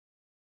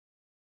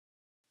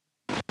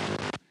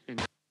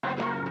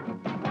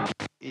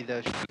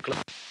إذا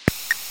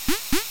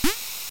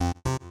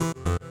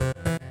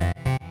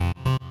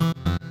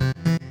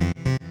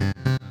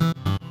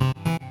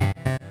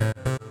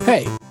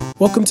Hey,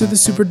 welcome to the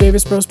Super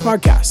Davis Bros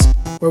podcast,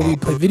 where we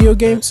play video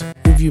games,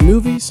 review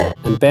movies,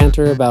 and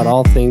banter about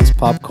all things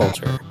pop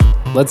culture.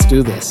 Let's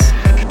do this.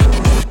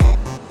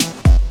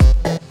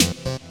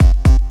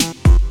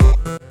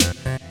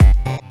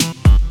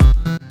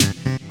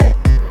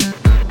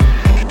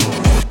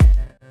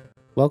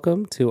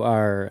 Welcome to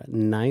our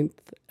 9th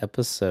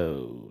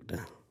episode.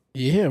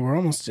 Yeah, we're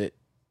almost at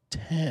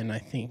 10, I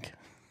think.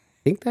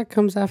 I think that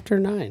comes after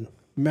 9.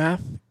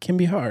 Math can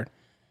be hard.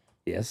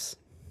 Yes.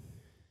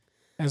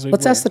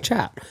 Let's ask the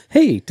chat.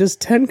 Hey, does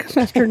 10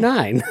 come after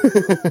 9? Nick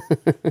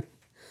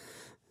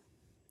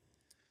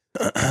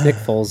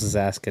Foles is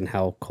asking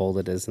how cold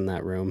it is in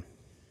that room.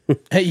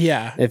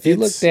 Yeah. If you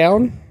look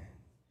down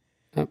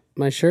at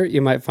my shirt,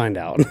 you might find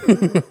out.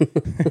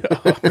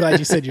 Oh, I'm glad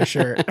you said your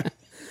shirt.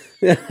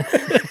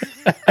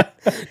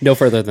 No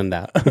further than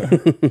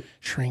that.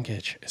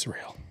 Shrinkage is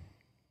real.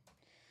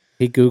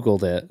 He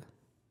Googled it.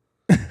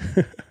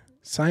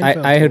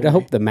 I would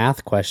hope the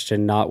math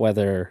question, not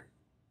whether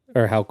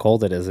or how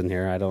cold it is in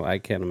here. I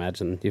can't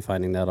imagine you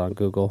finding that on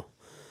Google.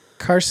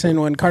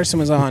 When Carson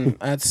was on,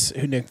 that's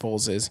who Nick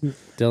Foles is.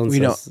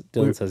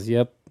 Dylan says,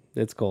 yep,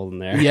 it's cold in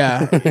there.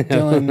 Yeah.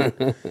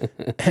 Dylan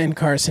and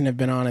Carson have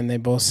been on, and they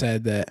both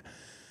said that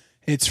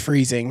it's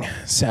freezing.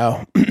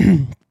 So,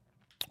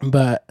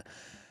 but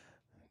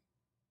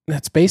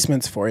that's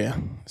basements for you.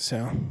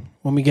 So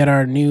when we get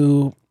our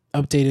new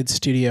updated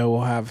studio,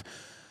 we'll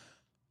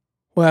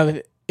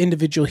have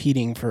individual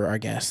heating for our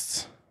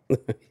guests.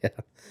 Yeah.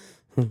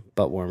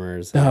 Butt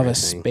warmers. They'll have a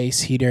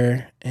space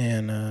heater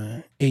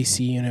and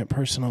AC unit,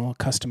 personal,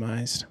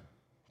 customized.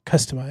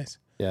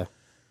 Yeah.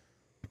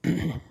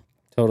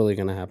 Totally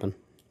going to happen.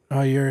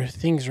 Oh, your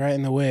thing's right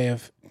in the way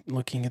of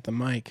looking at the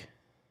mic.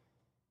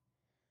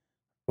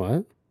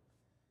 What?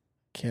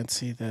 Can't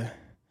see the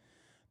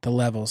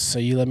levels. So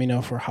you let me know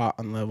if we're hot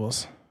on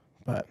levels.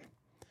 But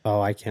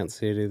I can't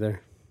see it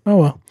either. oh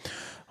well.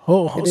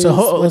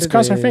 Let's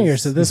cross our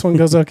fingers that this one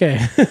goes okay.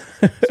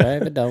 Sorry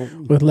if it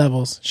don't. With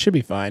levels, should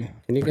be fine.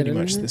 Can you pretty get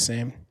much the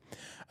same?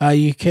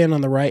 You can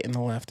on the right and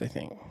the left, I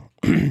think.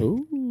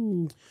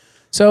 Ooh.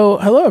 So,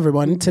 hello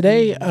everyone.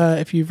 Today,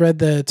 if you've read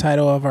the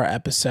title of our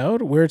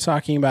episode, we're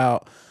talking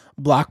about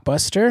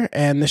Blockbuster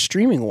and the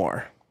streaming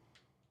war.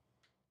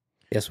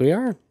 Yes, we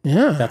are.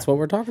 Yeah, that's what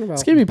we're talking about.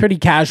 It's gonna be a pretty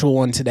casual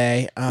one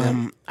today.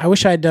 I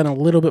wish I had done a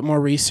little bit more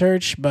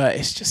research, but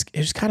it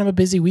was kind of a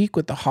busy week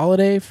with the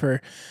holiday.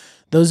 For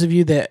those of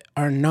you that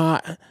are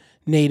not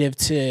native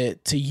to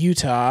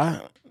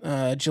Utah,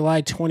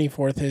 July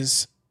 24th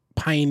is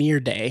Pioneer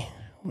Day,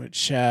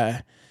 which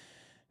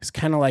is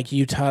kind of like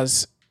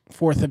Utah's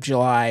 4th of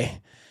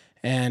July.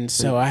 And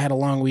so I had a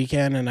long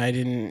weekend and I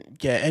didn't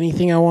get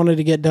anything I wanted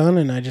to get done,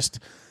 and I just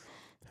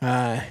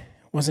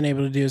wasn't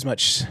able to do as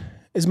much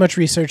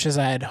research as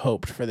I had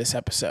hoped for this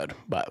episode,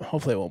 but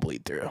hopefully it won't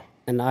bleed through.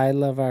 And I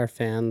love our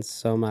fans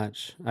so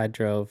much. I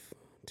drove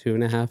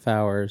 2.5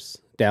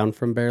 hours down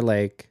from Bear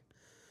Lake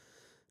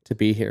to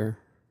be here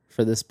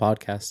for this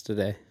podcast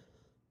today.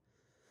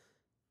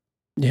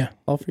 Yeah.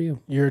 All for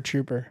you. You're a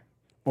trooper.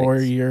 Thanks. Or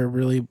you're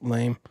really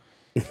lame.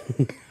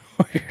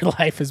 Or your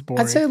life is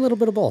boring. I'd say a little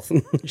bit of both.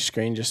 Your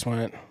screen just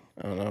went.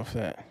 I don't know if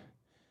that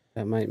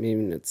might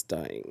mean it's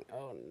dying.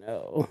 Oh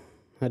no.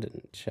 I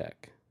didn't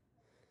check.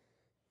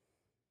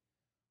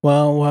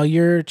 Well, while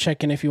you're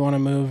checking if you want to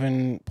move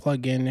and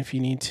plug in if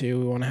you need to,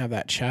 we want to have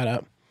that chat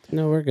up.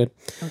 No, we're good.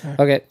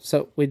 Okay,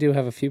 so we do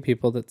have a few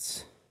people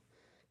that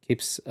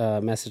keeps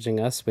messaging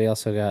us. We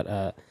also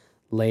got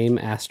Lame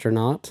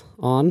Astronaut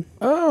on.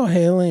 Oh,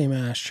 hey, Lame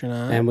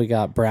Astronaut. And we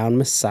got Brown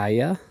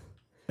Messiah.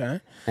 Okay.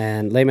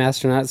 And Lame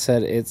Astronaut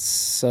said, it's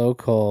so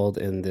cold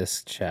in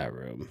this chat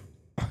room.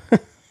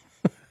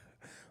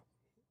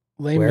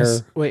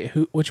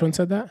 Which one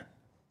said that?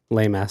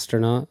 Lame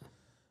Astronaut.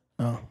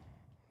 Oh.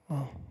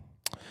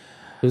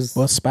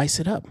 Well, spice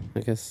it up. I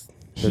guess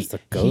there's the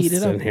ghosts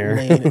in here.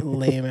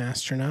 Lame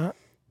Astronaut.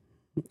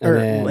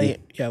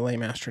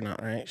 Lame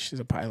Astronaut, right? She's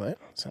a pilot.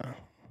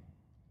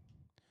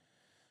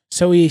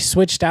 So we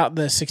switched out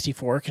the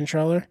 64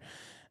 controller,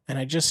 and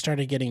I just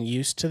started getting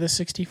used to the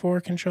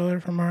 64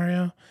 controller for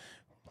Mario.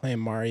 Playing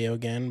Mario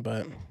again,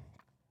 but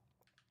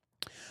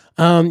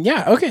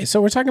okay, so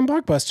we're talking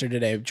Blockbuster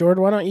today.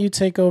 Jordan, why don't you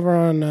take over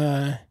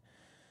on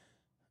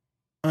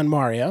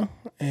Mario,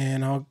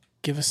 and I'll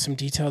give us some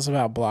details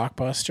about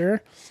Blockbuster.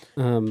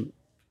 Well,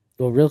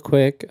 real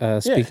quick,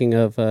 speaking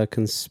of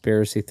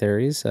conspiracy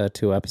theories,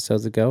 2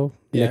 episodes ago,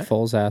 Nick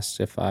Foles asked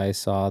if I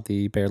saw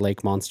the Bear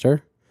Lake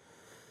Monster.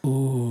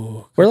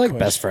 Ooh, we're like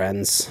best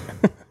friends.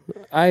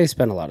 I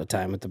spent a lot of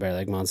time with the Bear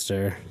Lake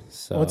Monster.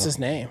 So what's his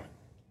name?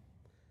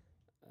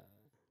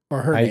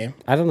 Or her name?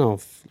 I don't know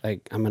if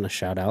I'm gonna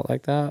shout out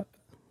like that.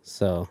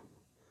 So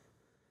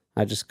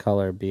I just call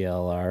her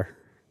BLR.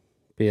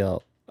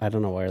 I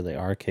don't know where the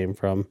R came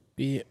from.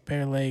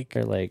 Bear Lake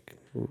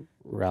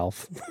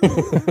Ralph.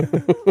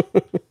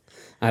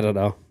 I don't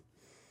know.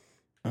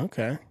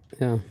 Okay.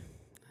 Yeah.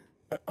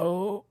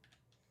 Oh,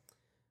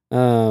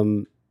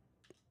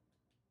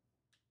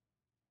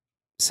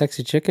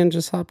 Sexy Chicken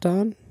just hopped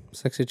on.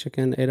 Sexy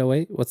Chicken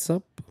 808. What's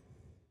up?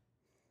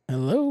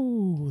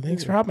 hello.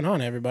 Thanks for hopping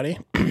on, everybody.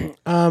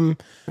 All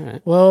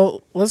right.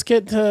 Well, let's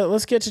get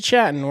to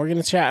chatting. We're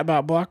going to chat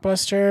about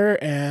Blockbuster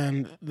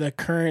and the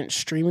current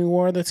streaming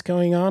war that's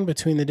going on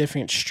between the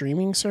different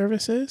streaming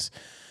services.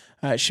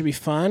 It should be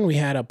fun. We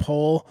had a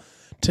poll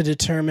to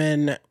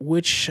determine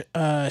which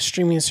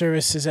streaming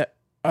services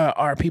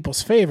are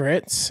people's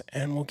favorites,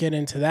 and we'll get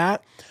into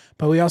that.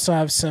 But we also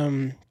have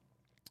some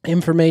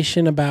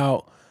information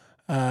about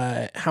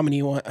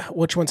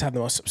which ones have the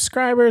most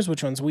subscribers,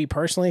 which ones we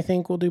personally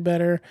think will do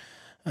better,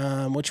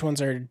 which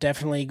ones are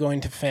definitely going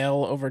to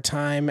fail over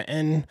time.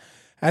 And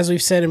as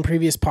we've said in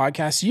previous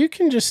podcasts, you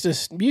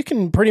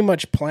can pretty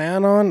much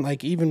plan on,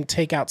 like, even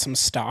take out some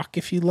stock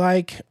if you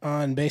like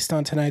based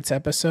on tonight's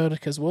episode,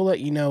 because we'll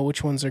let you know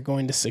which ones are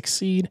going to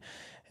succeed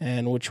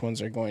and which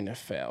ones are going to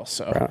fail.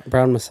 So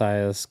Brown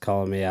Messiah is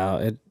calling me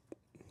out.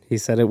 He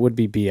said it would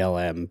be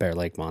BLM, Bear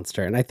Lake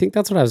Monster. And I think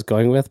that's what I was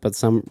going with, but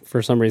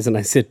for some reason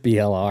I said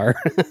BLR.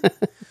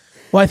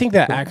 Well, I think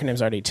that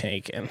acronym's already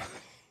taken.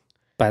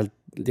 But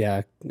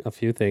yeah, a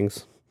few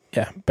things.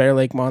 Yeah, Bear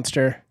Lake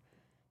Monster,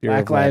 Bureau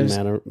Black Lives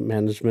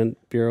Management,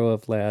 Bureau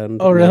of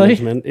Land. Oh, really?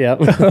 Management. Yeah.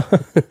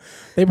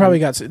 They probably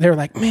they were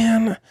like,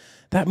 man,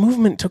 that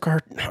movement took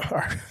our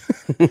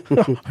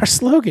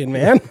slogan,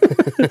 man.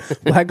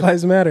 Black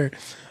Lives Matter.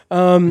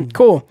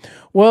 Cool.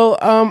 Well,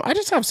 I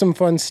just have some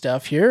fun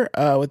stuff here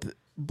with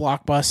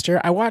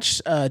Blockbuster. I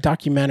watched a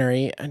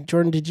documentary.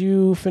 Jordan, did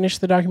you finish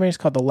the documentary? It's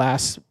called The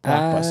Last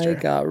Blockbuster. I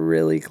got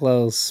really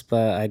close,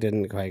 but I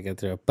didn't quite get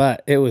through it.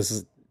 But it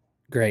was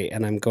great,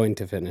 and I'm going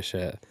to finish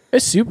it.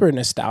 It's super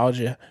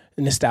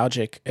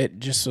nostalgic. It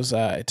just was.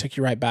 It took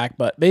you right back.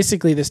 But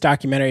basically, this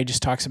documentary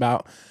just talks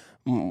about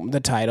the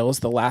titles,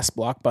 The Last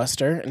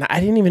Blockbuster, and I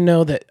didn't even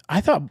know that.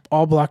 I thought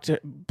all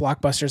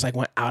blockbusters like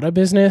went out of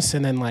business,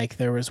 and then like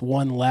there was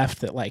one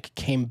left that like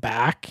came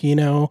back,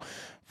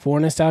 for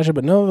nostalgia.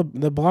 But no,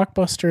 the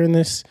Blockbuster in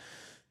this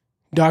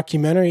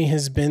documentary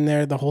has been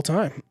there the whole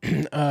time.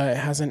 It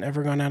hasn't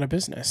ever gone out of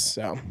business.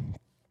 So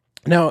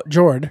now,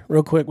 Jord,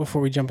 real quick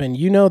before we jump in,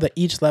 you know that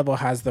each level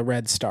has the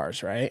red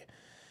stars, right?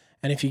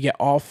 And if you get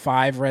all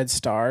 5 red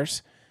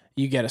stars,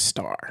 you get a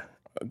star.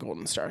 A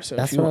golden star. So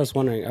that's what I was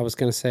wondering. I was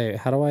going to say,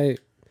 how do I...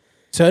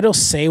 So it'll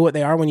say what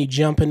they are when you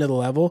jump into the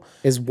level.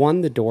 Is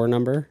 1 the door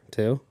number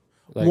too?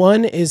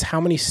 1 is how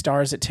many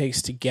stars it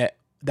takes to get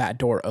that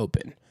door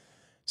open.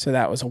 So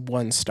that was a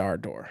 1-star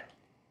door.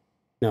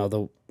 No,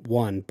 the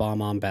 1,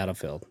 bomb on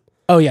battlefield.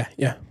 Oh, yeah.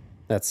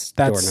 That's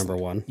door number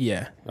 1?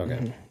 Yeah. Okay.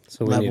 Mm-hmm.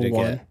 So we need to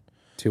get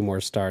 2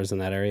 more stars in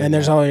that area. And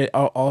there's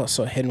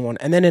also a hidden one.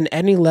 And then in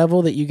any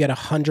level that you get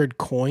 100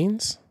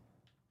 coins...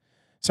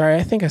 Sorry,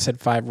 I think I said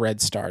 5 red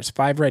stars.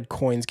 5 red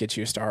coins get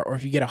you a star. Or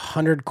if you get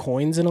 100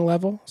 coins in a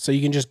level, so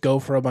you can just go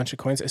for a bunch of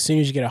coins. As soon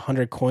as you get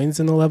 100 coins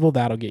in the level,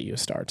 that'll get you a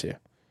star too.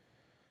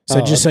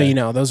 So so you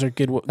know, those are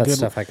good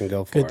stuff I can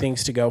go for. Good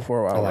things to go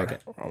for while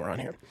we're on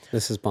here.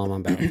 This is Bomb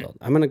on Battlefield.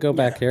 I'm going to go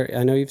back here.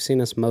 I know you've seen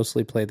us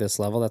mostly play this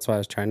level. That's why I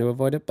was trying to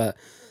avoid it. But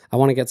I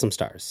want to get some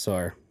stars. So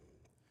I'm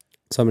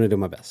going to do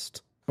my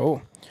best.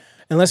 Oh,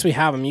 unless we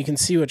have them. You can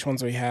see which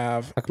ones we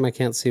have. How come I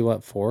can't see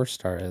what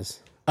 4-star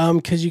is?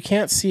 Because you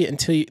can't see it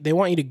until they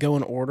want you to go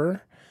in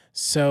order.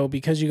 So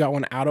because you got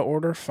one out of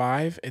order,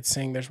 5, it's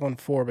saying there's 1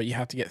 4, but you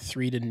have to get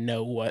 3 to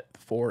know what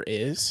 4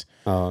 is.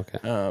 Oh, okay.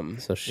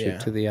 So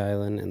shoot to the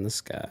island in the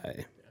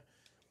sky.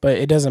 But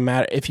it doesn't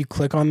matter. If you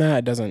click on that,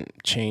 it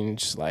doesn't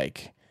change.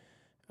 Like,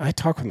 I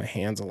talk with my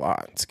hands a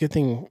lot. It's a good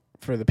thing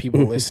for the people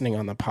listening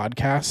on the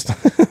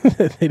podcast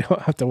that they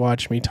don't have to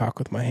watch me talk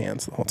with my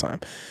hands the whole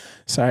time.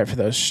 Sorry for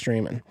those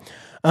streaming.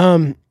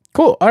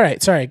 Cool. All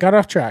right. Sorry. Got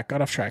off track.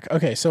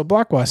 Okay. So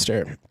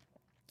Blockbuster.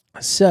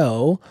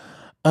 So,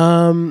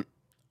 I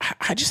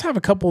just have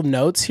a couple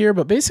notes here,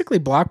 but basically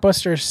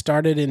Blockbuster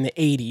started in the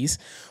 80s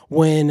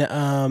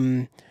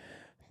when,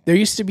 there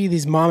used to be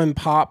these mom and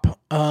pop,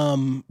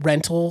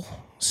 rental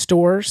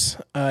stores.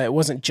 It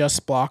wasn't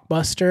just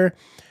Blockbuster.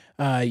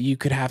 You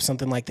could have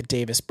something like the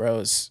Davis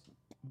Bros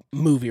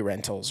movie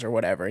rentals or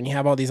whatever. And you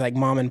have all these like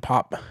mom and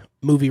pop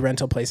movie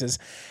rental places.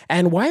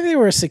 And why they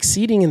were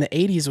succeeding in the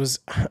 80s was,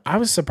 I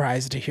was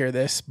surprised to hear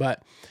this,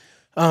 but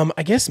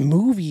I guess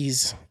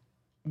movies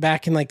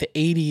back in like the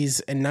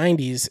 80s and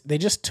 90s, they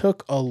just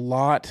took a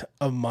lot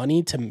of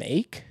money to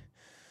make.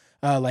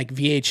 Like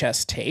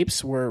VHS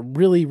tapes were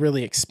really,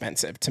 really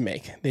expensive to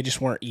make. They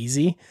just weren't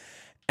easy.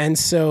 And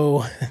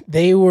so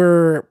they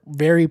were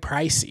very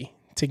pricey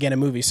to get a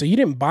movie. So you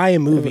didn't buy a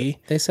movie.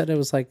 They said it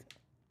was like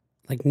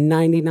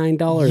 $99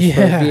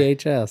 for a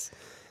VHS.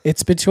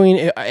 It's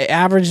it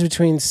averaged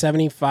between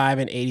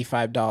 $75 and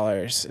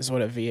 $85 is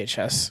what a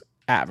VHS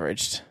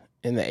averaged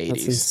in the 80s.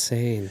 That's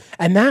insane.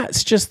 And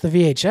that's just the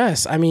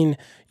VHS. I mean,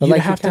 you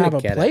have to have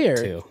a player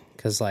too,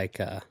 because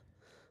there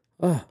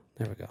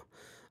we go.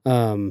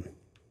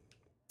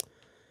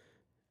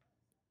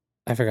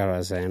 I forgot what I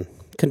was saying.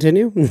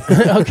 Continue.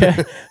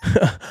 Okay.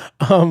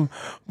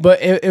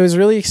 But it was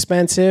really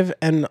expensive,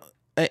 and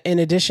in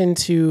addition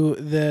to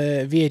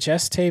the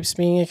VHS tapes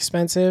being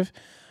expensive,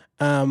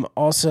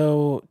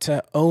 also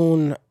to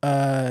own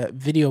a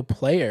video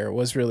player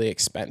was really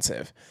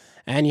expensive,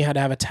 and you had to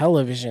have a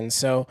television.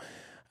 So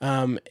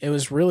it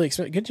was really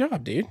expensive. Good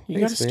job, dude. You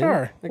got a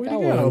star. Way to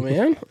go,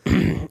 man.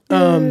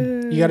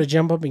 You got to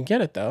jump up and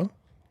get it, though.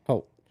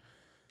 Oh,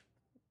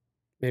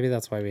 maybe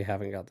that's why we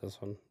haven't got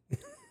this one.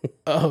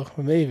 Oh,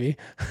 maybe.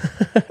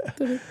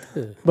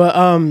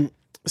 But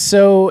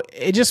so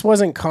it just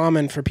wasn't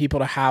common for people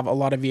to have a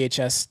lot of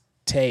VHS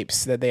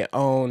tapes that they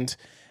owned,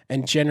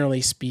 and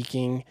generally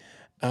speaking,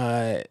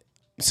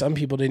 some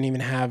people didn't even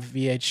have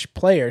VH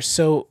players.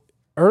 So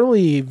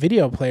early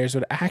video players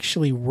would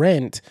actually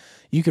rent.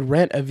 You could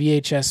rent a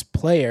VHS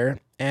player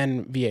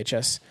and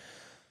VHS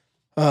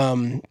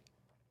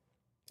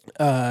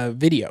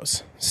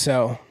videos.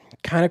 So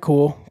kind of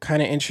cool,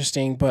 kind of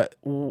interesting. But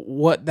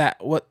what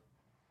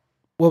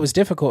was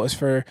difficult was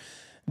for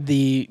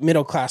the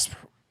middle class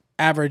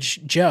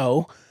average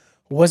Joe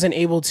wasn't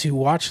able to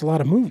watch a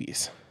lot of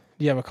movies.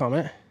 Do you have a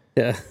comment?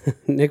 Yeah,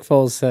 Nick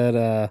Foles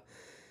said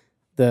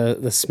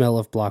the smell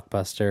of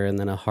Blockbuster, and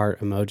then a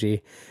heart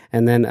emoji,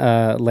 and then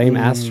Lame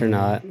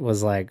Astronaut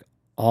was like,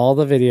 all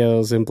the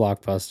videos in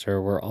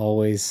Blockbuster were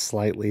always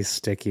slightly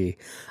sticky.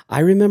 I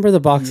remember the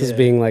boxes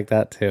being like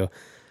that too.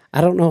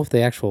 I don't know if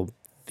the actual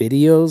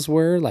videos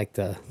were like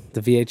the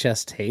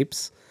VHS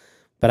tapes,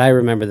 but I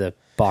remember the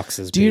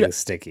boxes being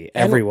sticky.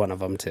 Every one of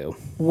them too.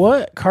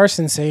 What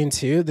Carson's saying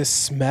too, the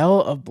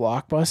smell of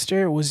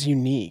Blockbuster was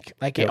unique.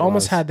 Like it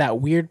almost had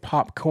that weird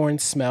popcorn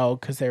smell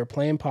because they were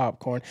playing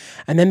popcorn,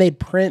 and then they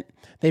print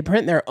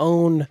their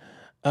own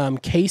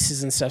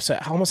cases and stuff, so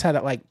it almost had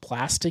that like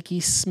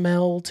plasticky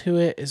smell to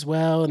it as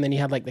well. And then you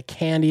had like the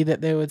candy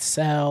that they would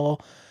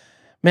sell.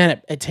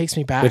 Man, it takes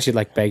me back. Which you'd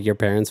like beg your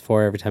parents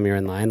for every time you're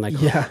in line.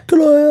 Like, yeah,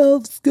 can I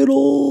have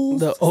Skittles?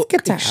 The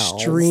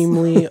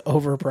extremely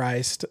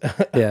overpriced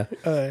and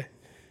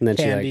then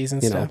candies she,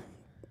 like, and stuff.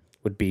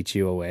 Would beat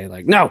you away.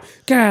 Like, no,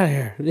 get out of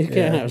here. You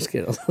can't have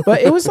Skittles.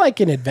 But it was like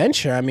an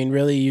adventure. I mean,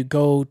 really, you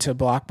go to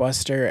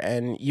Blockbuster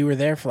and you were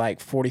there for like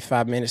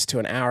 45 minutes to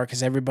an hour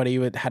because everybody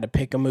had to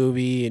pick a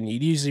movie, and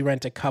you'd usually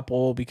rent a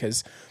couple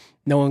because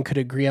no one could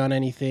agree on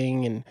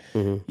anything, and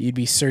you'd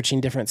be searching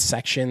different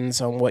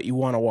sections on what you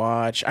want to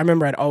watch. I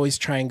remember I'd always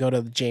try and go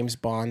to the James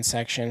Bond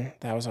section.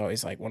 That was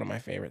always like one of my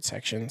favorite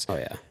sections. Oh,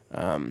 yeah.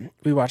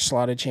 We watched a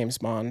lot of James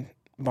Bond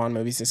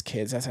movies as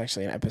kids. That's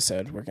actually an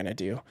episode we're going to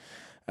do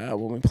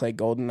when we play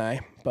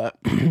GoldenEye. But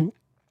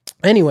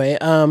anyway,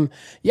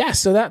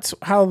 so that's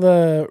how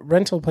the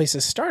rental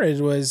places started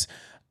was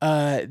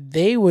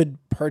they would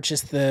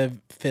purchase the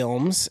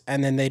films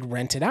and then they'd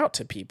rent it out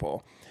to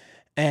people.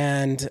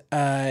 And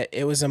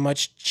it was a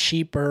much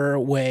cheaper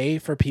way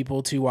for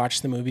people to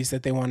watch the movies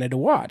that they wanted to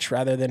watch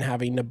rather than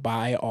having to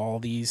buy all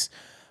these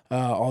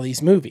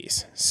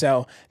movies.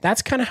 So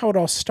that's kind of how it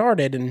all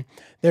started. And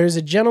there's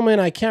a gentleman,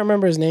 I can't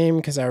remember his name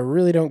because I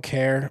really don't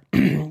care,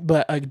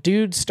 but a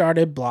dude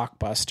started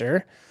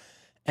Blockbuster,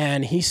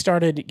 and he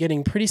started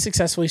getting pretty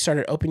successful. He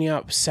started opening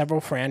up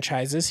several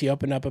franchises. He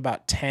opened up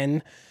about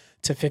 10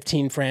 to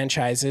 15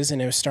 franchises,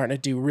 and it was starting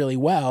to do really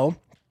well.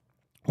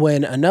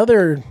 When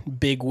another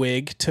big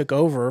wig took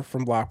over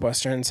from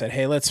Blockbuster and said,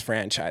 hey, let's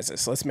franchise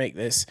this. Let's make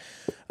this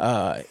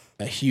a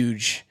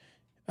huge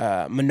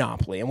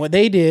monopoly. And what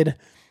they did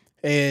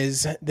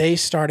is they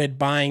started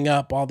buying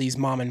up all these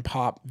mom and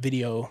pop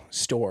video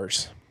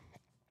stores.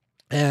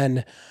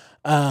 And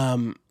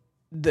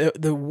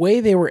the way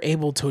they were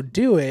able to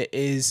do it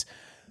is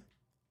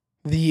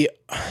the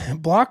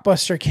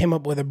Blockbuster came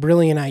up with a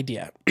brilliant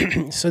idea.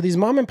 So these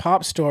mom and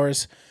pop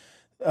stores,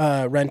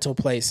 rental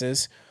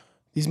places,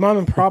 these mom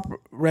and pop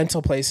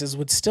rental places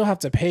would still have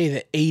to pay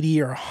the $80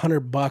 or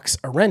 $100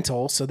 a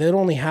rental. So they'd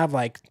only have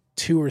like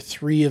 2 or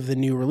 3 of the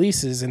new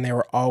releases, and they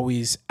were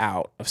always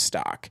out of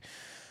stock.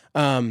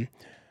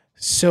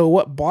 So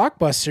what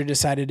Blockbuster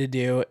decided to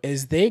do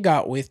is they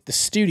got with the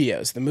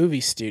studios, the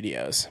movie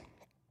studios,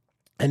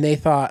 and they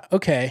thought,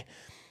 okay,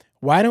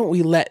 why don't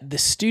we let the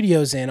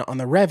studios in on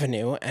the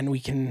revenue, and we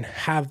can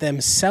have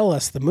them sell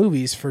us the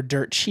movies for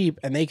dirt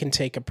cheap, and they can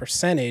take a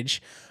percentage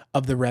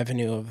of the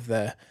revenue of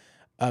the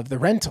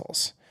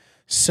rentals.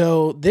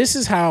 So this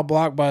is how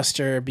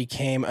Blockbuster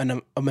became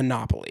a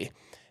monopoly.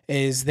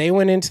 Is they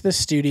went into the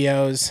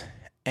studios,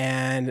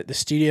 and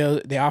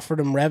they offered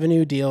them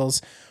revenue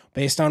deals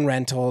based on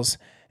rentals,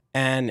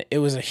 and it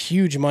was a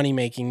huge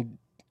money-making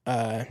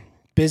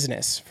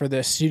business for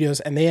the studios,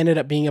 and they ended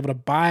up being able to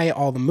buy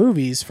all the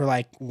movies for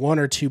like $1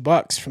 or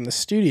 $2 from the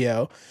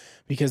studio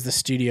because the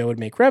studio would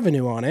make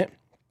revenue on it.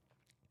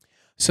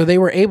 So they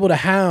were able to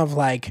have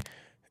like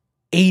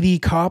 80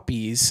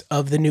 copies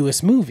of the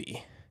newest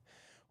movie,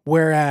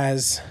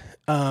 whereas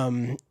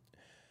you're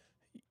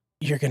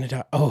gonna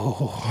die.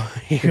 Oh,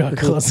 you got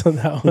close on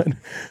that one.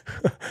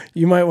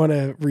 You might want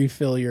to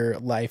refill your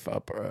life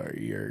up, or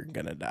you're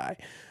gonna die.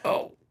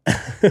 Oh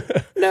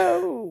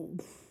no.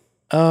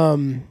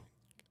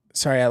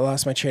 Sorry, I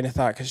lost my train of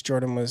thought because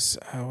Jordan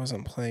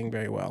wasn't playing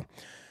very well.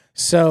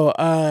 So,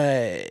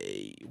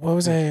 what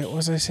was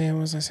I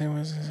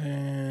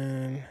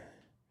saying?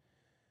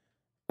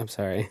 I'm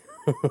sorry.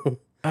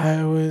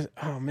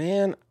 Oh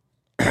man,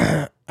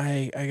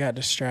 I got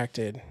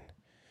distracted.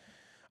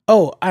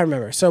 Oh, I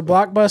remember. So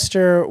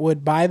Blockbuster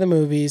would buy the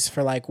movies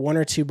for like $1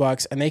 or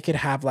 $2, and they could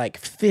have like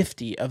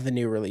 50 of the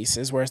new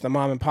releases, whereas the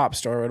mom and pop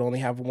store would only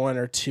have 1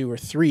 or 2 or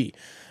 3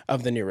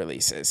 of the new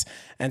releases.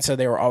 And so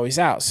they were always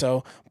out.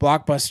 So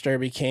Blockbuster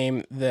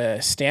became the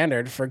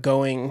standard for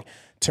going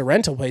to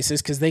rental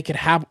places because they could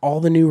have all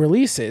the new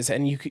releases,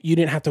 and you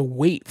didn't have to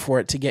wait for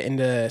it to get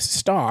into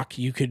stock.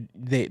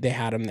 They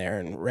had them there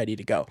and ready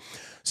to go.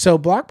 So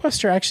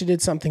Blockbuster actually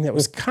did something that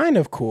was kind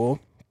of cool,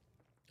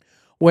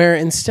 where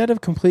instead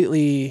of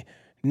completely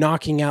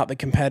knocking out the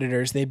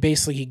competitors, they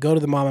basically go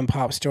to the mom and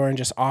pop store and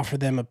just offer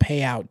them a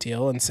payout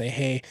deal and say,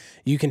 hey,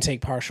 you can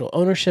take partial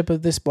ownership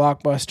of this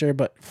Blockbuster,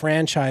 but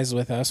franchise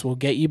with us. We'll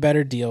get you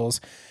better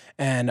deals,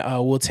 and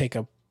we'll take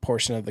a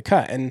portion of the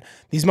cut. And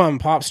these mom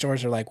and pop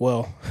stores are like,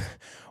 well,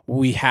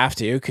 we have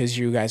to because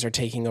you guys are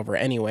taking over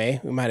anyway.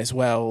 We might as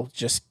well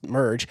just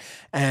merge.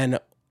 And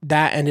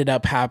that ended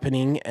up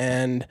happening,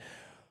 and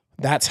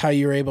that's how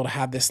you were able to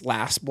have this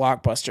last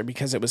Blockbuster,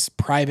 because it was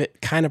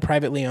private, kind of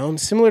privately owned,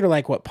 similar to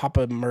like what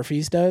Papa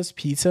Murphy's does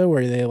pizza,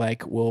 where they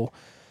like will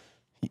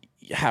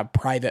have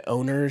private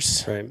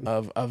owners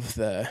of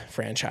the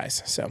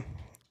franchise. So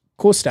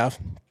cool stuff.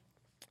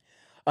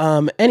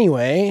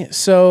 Anyway,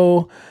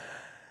 so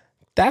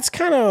that's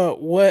kind of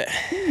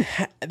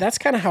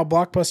how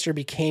Blockbuster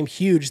became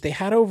huge. They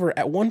had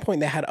at one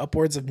point they had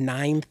upwards of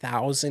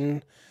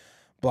 9,000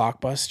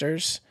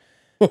 Blockbusters.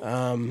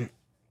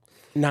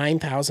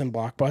 9,000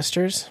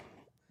 Blockbusters.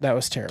 That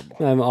was terrible.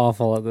 I'm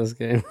awful at this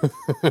game.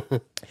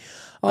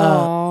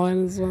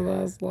 And it's my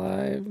last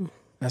live.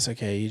 That's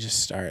okay. You just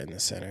start in the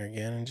center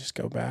again and just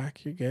go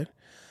back. You're good.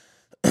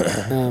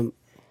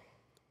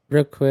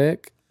 Real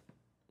quick.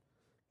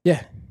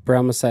 Yeah.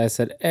 Brown Messiah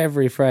said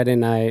every Friday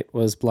night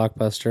was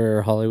Blockbuster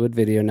or Hollywood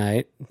Video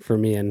Night for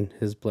him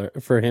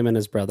and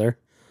his brother.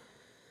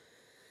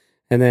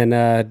 And then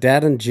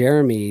Dad and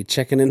Jeremy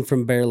checking in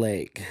from Bear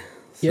Lake.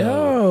 So,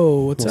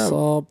 yo, what's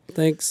up?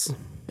 Thanks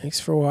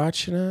for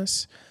watching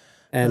us.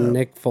 And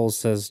Nick Foles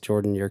says,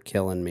 Jordan, you're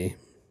killing me.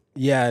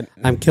 Yeah.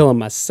 I'm killing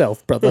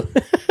myself, brother.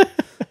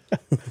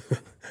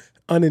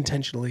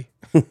 Unintentionally.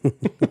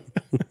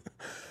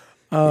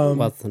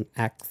 What's an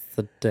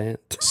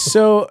accident?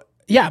 So,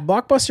 yeah,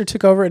 Blockbuster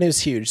took over and it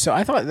was huge. So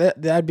I thought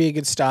that'd be a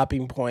good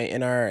stopping point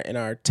in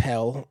our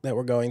tell that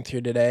we're going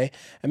through today.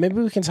 And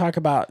maybe we can talk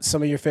about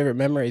some of your favorite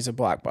memories of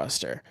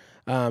Blockbuster.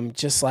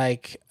 Just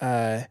like...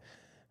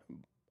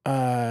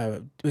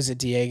 was it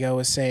Diego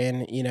was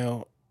saying,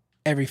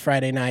 every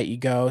Friday night you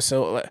go.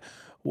 So,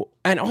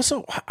 and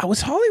also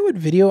was Hollywood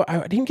Video,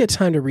 I didn't get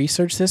time to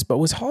research this, but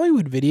was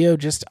Hollywood Video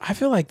I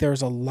feel like there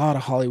was a lot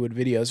of Hollywood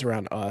Videos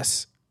around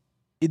us.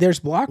 There's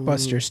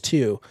Blockbusters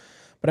too,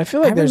 but I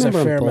feel like there's a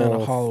fair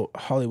amount of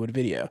Hollywood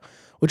Video,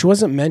 which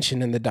wasn't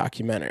mentioned in the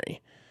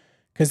documentary,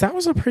 because that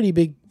was a pretty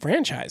big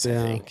franchise, I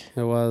think.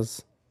 It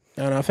was.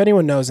 I don't know if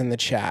anyone knows in the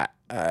chat,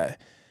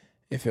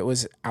 if it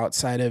was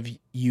outside of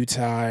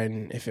Utah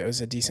and if it was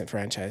a decent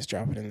franchise,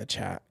 drop it in the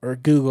chat or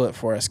Google it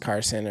for us,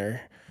 Carson,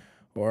 or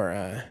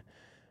I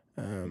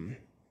don't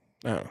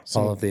know.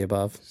 All of the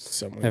above.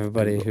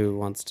 Everybody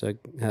Google. who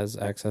has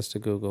access to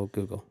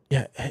Google.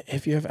 Yeah,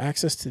 if you have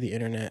access to the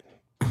internet.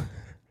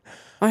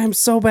 I am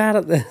so bad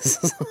at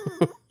this.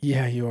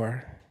 Yeah, you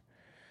are.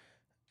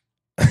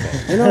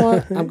 Okay. You know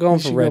what? I'm going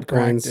for red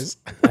coins.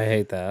 I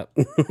hate that.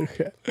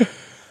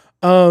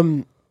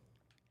 Okay.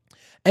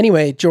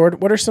 Anyway,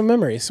 Jord, what are some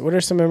memories? What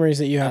are some memories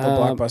that you have of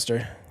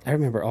Blockbuster? I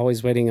remember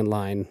always waiting in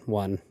line.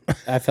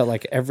 I felt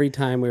like every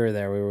time we were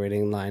there, we were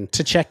waiting in line.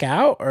 To check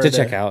out?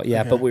 Check out,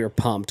 yeah. Okay. But we were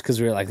pumped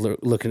because we were like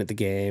looking at the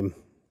game,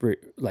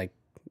 like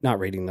not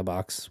reading the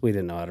box. We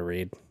didn't know how to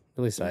read.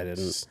 At least I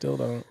didn't. Still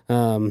don't.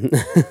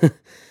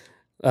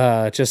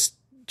 Just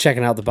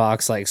checking out the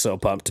box, like so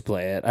pumped to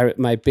play it.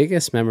 My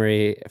biggest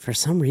memory, for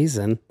some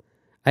reason,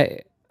 I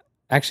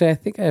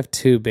think I have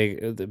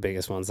the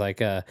biggest ones.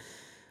 Like,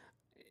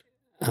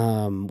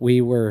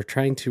 we were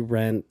trying to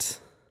rent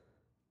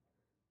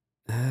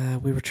a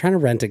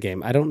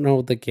game. I don't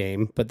know the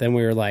game, but then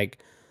we were like,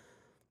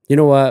 you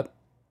know what?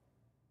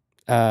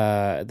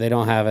 They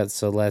don't have it,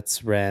 so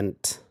let's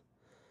rent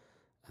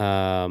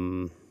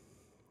what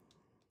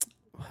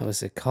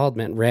was it called,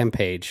 man?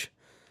 Rampage.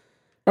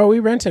 Oh, we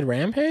rented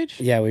Rampage?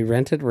 Yeah, we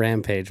rented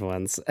Rampage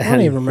once. I don't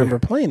even remember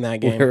playing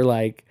that game. We were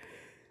like,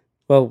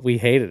 well, we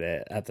hated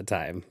it at the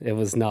time. It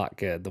was not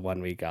good, the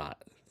one we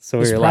got. So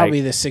it was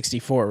probably the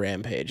 64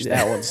 Rampage.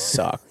 That one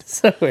sucked.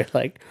 So we're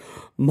like,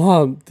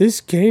 Mom,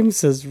 this game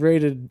says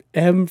rated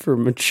M for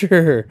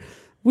mature.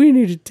 We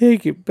need to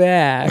take it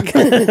back.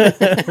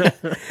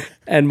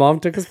 And Mom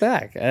took us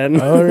back.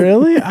 And oh,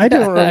 really? I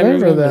don't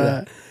remember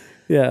that.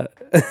 Yeah.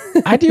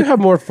 I do have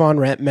more fond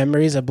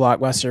memories of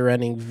Blockbuster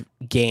renting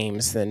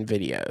games than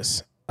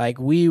videos. Like,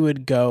 we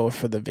would go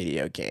for the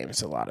video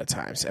games a lot of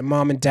times. And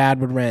Mom and Dad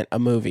would rent a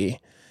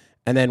movie,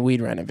 and then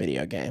we'd rent a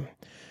video game.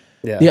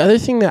 Yeah. The other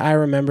thing that I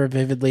remember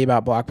vividly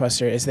about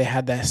Blockbuster is they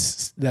had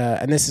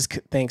and this is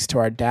thanks to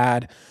our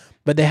dad,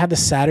 but they had the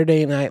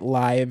Saturday Night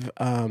Live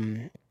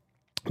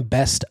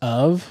best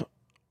of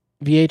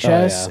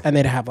VHS, and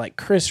they'd have like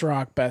Chris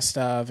Rock best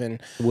of,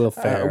 and Will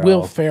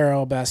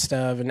Ferrell best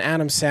of, and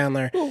Adam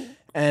Sandler.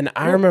 And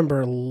I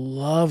remember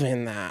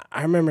loving that.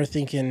 I remember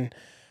thinking,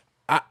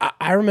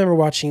 I remember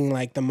watching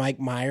like the Mike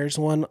Myers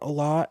one a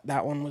lot.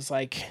 That one was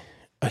like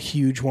a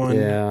huge one.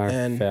 Yeah, our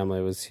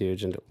family was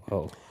huge. And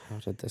how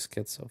did this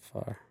get so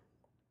far?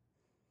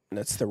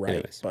 That's the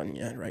right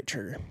button, right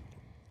trigger.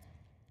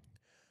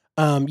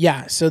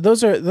 So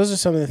those are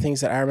some of the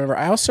things that I remember.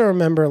 I also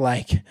remember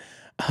like,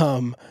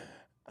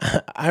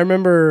 I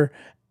remember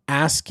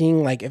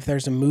asking like if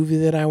there's a movie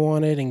that I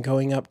wanted and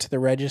going up to the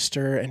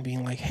register and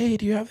being like, "Hey,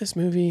 do you have this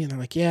movie?" And they're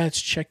like, "Yeah, it's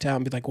checked out."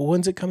 And be like, "Well,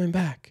 when's it coming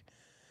back?"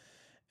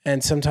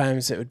 And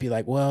sometimes it would be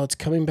like, "Well, it's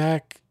coming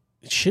back.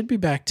 It should be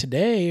back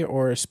today,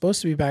 or it's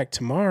supposed to be back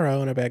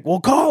tomorrow." And I'd be like,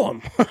 "Well, call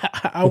them.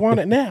 I want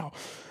it now."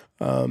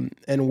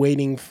 And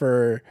waiting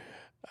for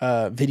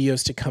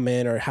videos to come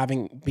in, or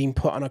being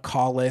put on a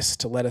call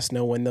list to let us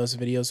know when those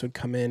videos would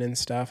come in and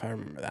stuff. I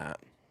remember that.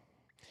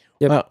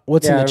 Yep.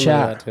 What's in the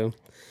chat? That too.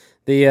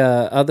 The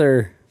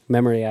other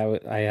memory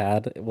I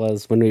had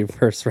was when we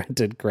first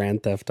rented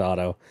Grand Theft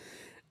Auto,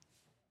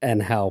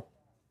 and how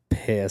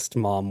pissed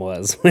Mom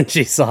was when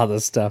she saw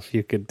the stuff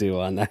you could do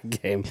on that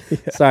game. Yeah.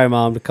 Sorry,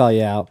 Mom, to call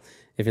you out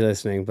if you're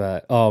listening,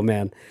 but oh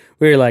man,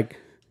 we were like,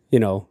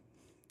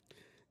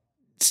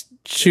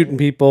 shooting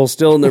people,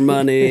 stealing their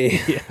money,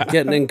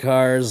 getting in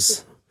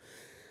cars,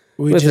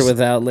 with or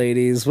without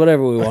ladies,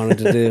 whatever we wanted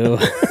to do.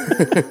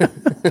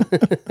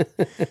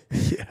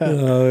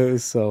 Oh, it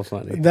was so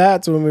funny.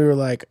 That's when we were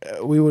like,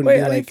 we wouldn't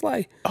be like,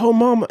 fly. "Oh,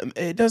 Mom,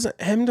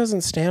 M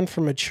doesn't stand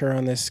for mature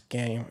on this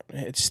game.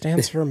 It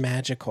stands for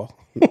magical."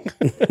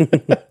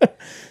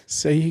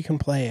 So you can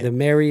play it. The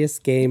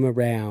merriest game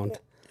around.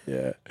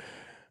 Yeah,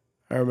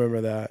 I remember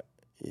that.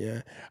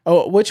 Yeah.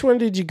 Oh, which one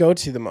did you go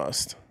to the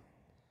most?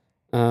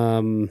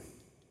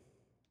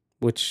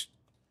 Which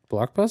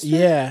Blockbuster?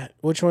 Yeah,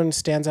 which one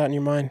stands out in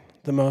your mind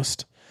the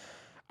most?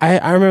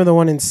 I remember the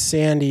one in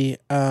Sandy.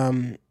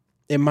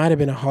 It might have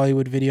been a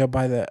Hollywood Video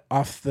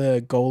off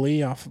the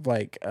goalie off of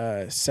like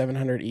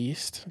 700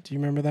 East. Do you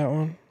remember that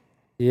one?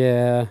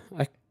 Yeah,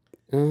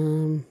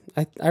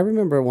 I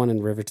remember one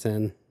in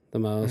Riverton the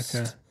most.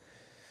 Okay.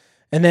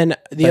 And then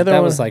that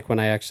one was like when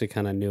I actually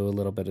kind of knew a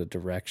little bit of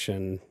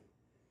direction.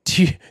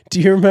 Do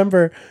you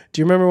remember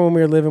when we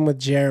were living with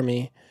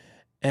Jeremy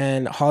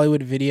and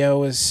Hollywood Video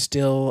was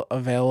still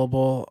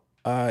available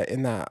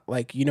in that,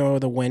 like, where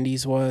the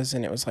Wendy's was,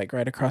 and it was like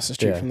right across the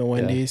street from the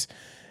Wendy's. Yeah.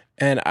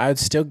 And I would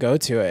still go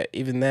to it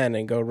even then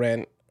and go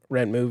rent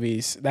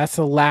movies. That's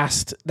the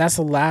last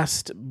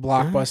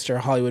Blockbuster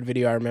Hollywood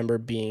Video I remember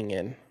being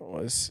in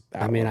was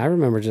that one. I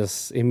remember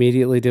just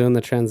immediately doing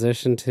the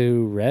transition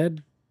to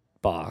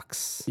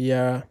Redbox.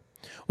 Yeah.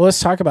 Well, let's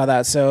talk about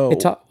that. So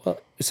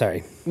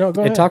sorry. No,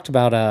 go ahead. It talked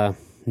about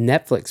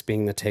Netflix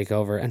being the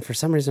takeover, and for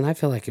some reason I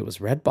feel like it was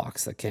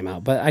Redbox that came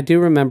out. But I do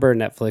remember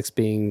Netflix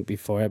being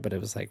before it, but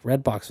it was like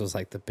Redbox was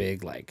like the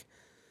big like,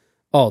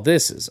 "Oh,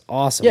 this is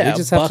awesome. Yeah, we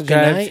just have to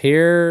drive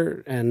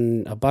here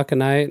and $1 a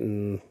night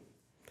and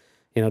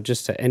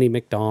just to any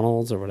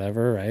McDonald's or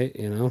whatever, right?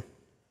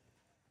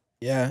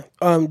 Yeah.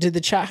 Did the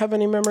chat have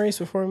any memories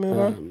before we move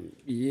on?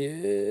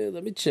 Yeah,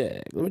 let me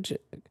check.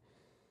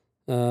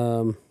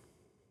 Brown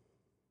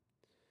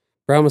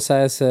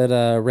Messiah said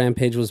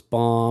Rampage was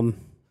bomb.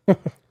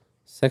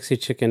 Sexy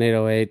Chicken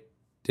 808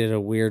 did a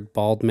weird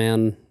bald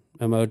man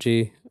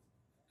emoji.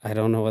 I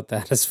don't know what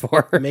that is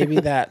for.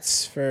 Maybe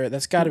that's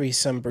got to be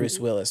some Bruce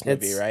Willis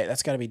movie, right?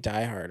 That's got to be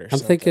Die Hard or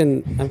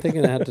something. I'm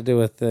thinking it had to do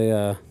with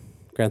the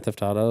Grand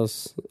Theft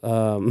Autos.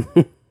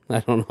 I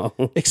don't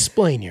know.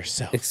 Explain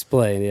yourself.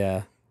 Explain,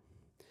 yeah.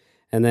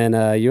 And then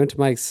You Into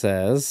Mike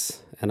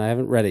says, and I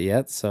haven't read it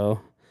yet,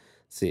 so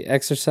see,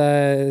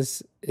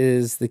 exercise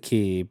is the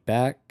key.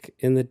 Back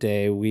in the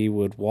day, we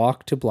would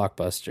walk to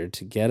Blockbuster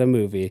to get a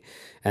movie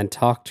and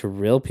talk to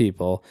real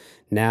people.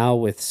 Now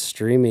with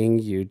streaming,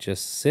 you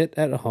just sit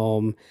at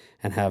home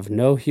and have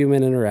no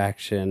human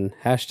interaction.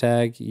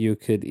 # you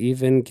could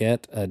even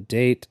get a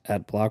date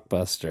at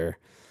Blockbuster.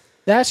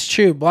 That's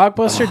true.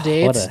 Blockbuster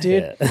dates,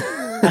 dude.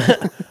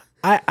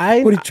 What are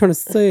you trying to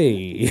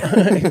say?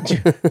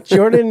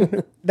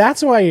 Jordan,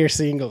 that's why you're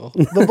single.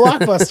 The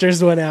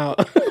Blockbusters went out.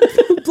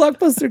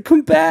 Blockbuster,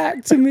 come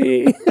back to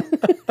me.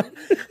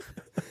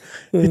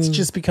 It's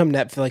just become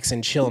Netflix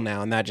and chill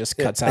now, and that just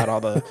cuts out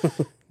all the,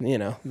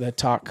 the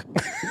talk.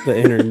 The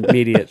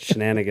intermediate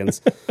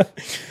shenanigans.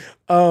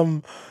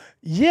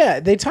 Yeah,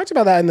 they talked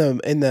about that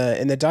in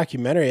the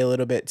documentary a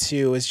little bit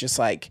too. It's just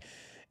like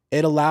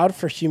it allowed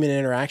for human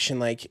interaction.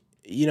 Like,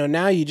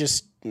 now you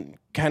just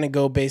kind of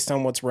go based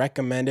on what's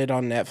recommended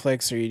on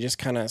Netflix, or you just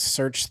kind of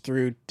search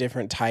through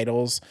different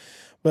titles.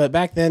 But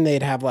back then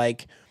they'd have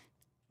like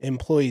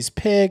employees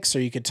picks, or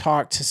you could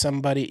talk to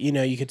somebody,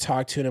 you could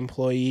talk to an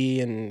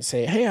employee and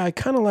say, "Hey, I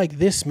kind of like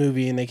this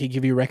movie," and they could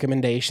give you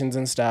recommendations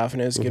and stuff.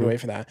 And it was a good way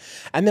for that.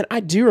 And then I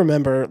do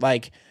remember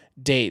like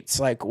dates,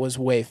 like, was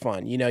way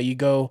fun. You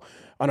go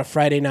on a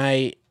Friday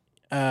night,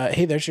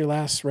 "Hey, there's your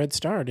last red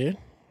star, dude."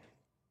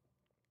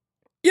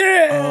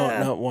 Yeah.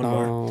 Oh no, one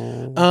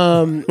more.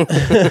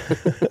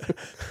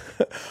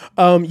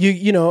 Oh.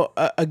 You know,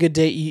 a good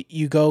date.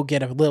 You go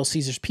get a Little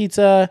Caesars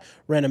pizza,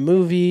 rent a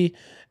movie,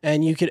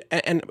 and you could.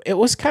 And it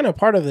was kind of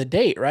part of the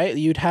date, right?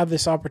 You'd have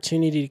this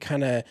opportunity to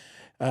kind of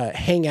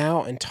hang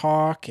out and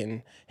talk.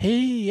 And hey,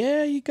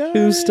 yeah, you got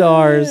 2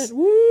 stars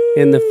Woo!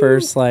 in the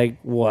first of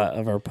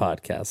our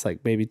podcast,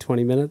 like maybe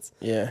 20 minutes.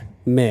 Yeah,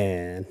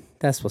 Man,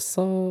 that's what's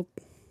up.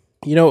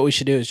 you know what we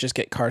should do is just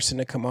get Carson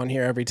to come on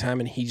here every time,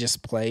 and he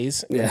just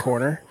plays in the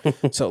corner,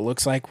 so it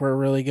looks like we're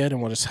really good,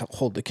 and we'll just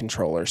hold the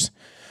controllers.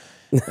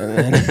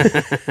 And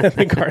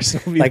then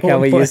Carson will be like how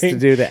we used to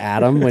do to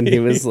Adam when he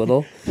was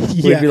little.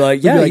 Yeah. We'd be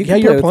like, "Yeah,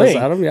 you're playing,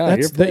 Adam. Yeah,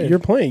 you're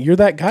playing. You're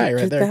that guy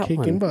right there that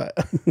kicking butt."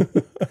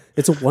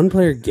 It's a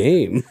 1-player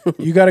game.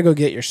 You got to go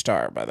get your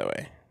star, by the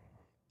way.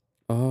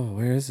 Oh,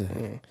 where is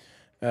it?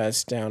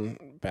 It's down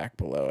back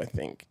below, I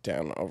think,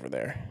 down over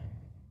there.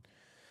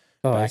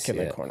 Oh, back in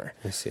the corner.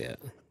 I see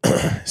it.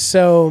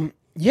 So,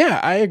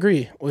 yeah, I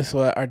agree with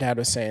what our dad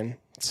was saying.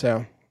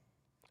 So,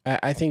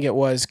 I think it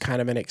was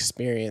kind of an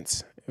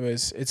experience.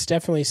 It's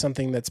definitely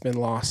something that's been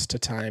lost to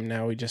time.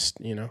 Now we just,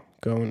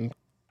 go and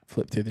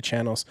flip through the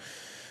channels.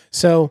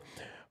 So,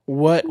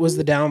 what was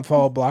the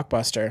downfall of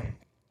Blockbuster?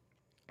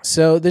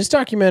 So, this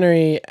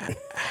documentary,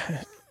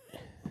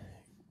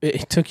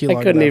 it took you long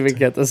I couldn't enough even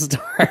get the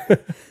star.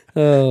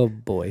 Oh,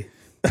 boy.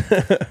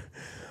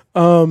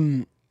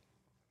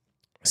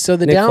 So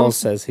the Nick Foles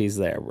says he's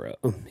there, bro.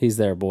 He's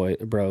there,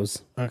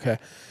 bros. Okay.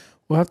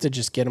 We'll have to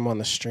just get him on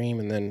the stream,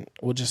 and then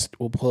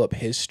we'll pull up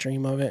his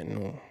stream of it.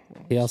 And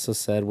he also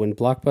said when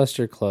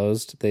Blockbuster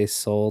closed, they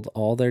sold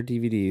all their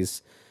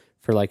DVDs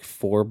for like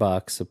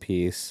 $4 a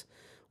piece.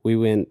 We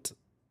went,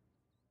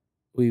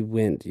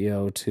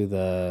 to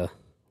the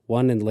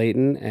one in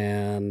Layton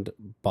and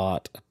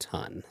bought a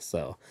ton.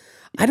 So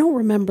I don't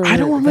remember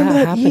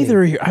that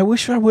either. I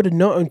wish I would have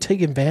known and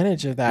taken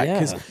advantage of that,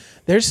 because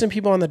there's some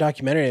people on the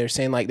documentary that are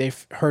saying like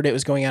they've heard it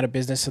was going out of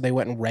business, so they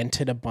went and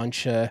rented a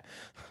bunch of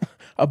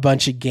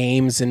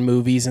games and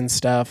movies and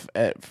stuff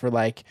for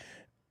like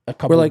a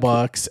couple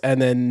bucks,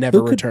 and then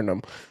never returned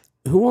them.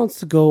 Who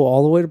wants to go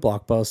all the way to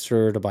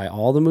Blockbuster to buy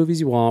all the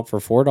movies you want for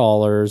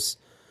 $4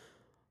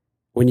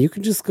 when you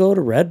can just go to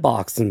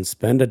Redbox and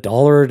spend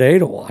 $1 a day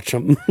to watch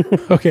them?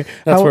 Okay,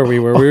 that's where we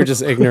were. We were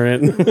just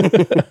ignorant.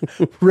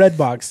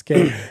 Redbox.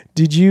 Okay,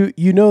 did you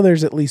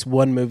there's at least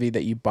one movie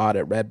that you bought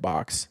at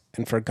Redbox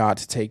and forgot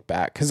to take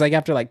back? Because like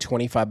after like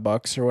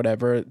 $25 or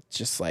whatever, it's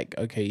just like,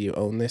 okay, you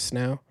own this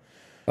now.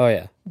 Oh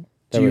yeah.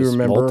 Do you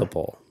remember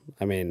multiple?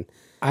 I mean,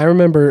 I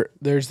remember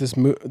there's this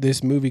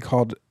movie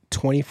called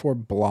 24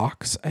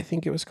 Blocks. I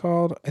think it was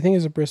called. I think it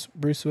was a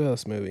Bruce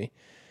Willis movie.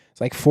 It's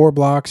like 4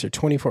 blocks or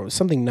 24,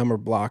 something number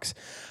blocks.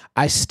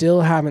 I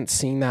still haven't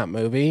seen that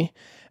movie,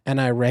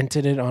 and I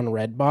rented it on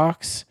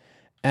Redbox,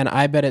 and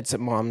I bet it's at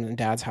Mom and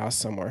Dad's house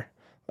somewhere.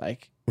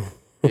 Like,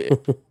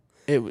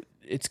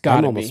 it's got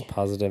to be. I'm almost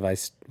positive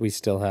we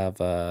still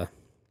have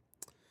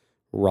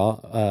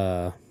Rob.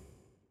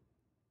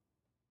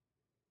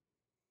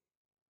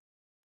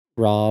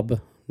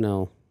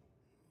 No.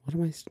 What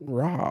am I?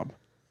 Rob.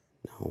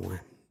 No.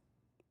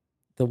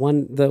 The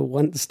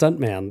one stunt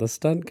man, the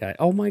stunt guy.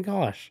 Oh my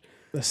gosh.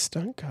 The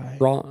stunt guy.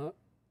 Ron.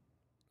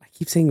 I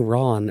keep saying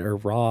Ron or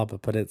Rob,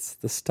 but it's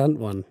the stunt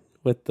one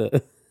with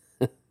the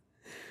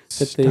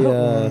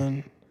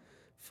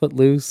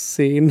Footloose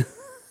scene.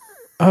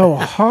 Oh,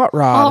 Hot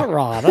Rod. Hot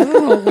Rod. I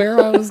don't know where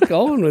I was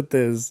going with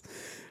this.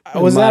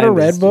 Was that a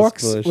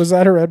Redbox? Was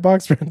that a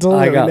Redbox rental?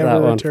 I got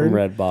that one from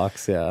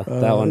Redbox. Yeah,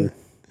 that one.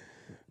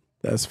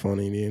 That's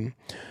funny, dude.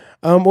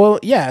 Well,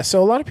 yeah.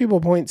 So a lot of people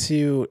point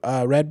to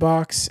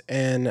Redbox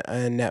and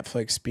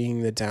Netflix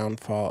being the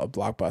downfall of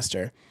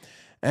Blockbuster,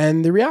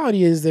 and the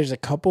reality is there's a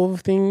couple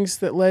of things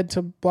that led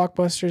to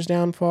Blockbuster's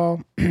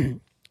downfall.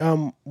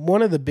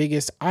 One of the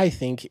biggest, I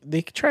think,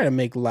 they try to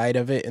make light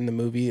of it in the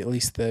movie. At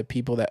least the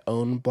people that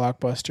own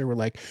Blockbuster were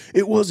like,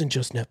 it wasn't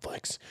just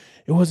Netflix.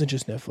 It wasn't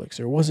just Netflix.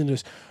 Or it wasn't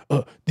just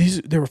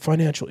there were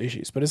financial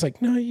issues. But it's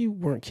like, no, you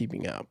weren't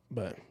keeping up.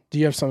 But do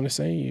you have something to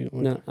say?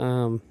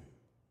 No.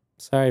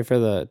 Sorry for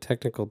the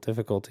technical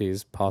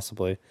difficulties,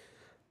 possibly.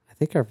 I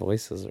think our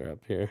voices are up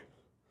here.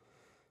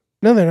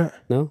 No, they're not.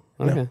 No?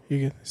 Okay. No, you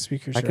get the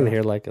speakers. I can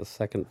hear like a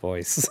second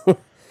voice.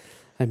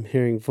 I'm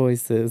hearing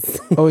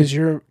voices. Oh, is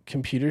your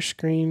computer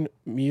screen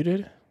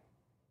muted?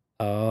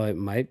 Oh, it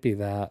might be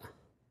that.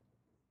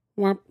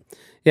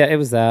 Yeah, it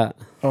was that.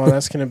 Oh,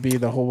 that's going to be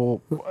the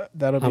whole...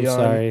 That'll be on.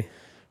 Sorry.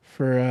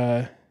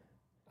 For...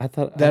 I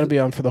thought that'll be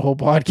on for the whole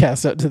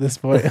podcast up to this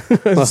point.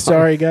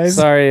 Sorry, guys.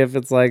 Sorry if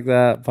it's like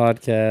that,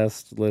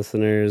 podcast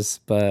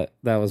listeners, but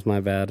that was my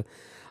bad.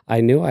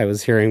 I knew I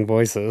was hearing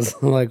voices.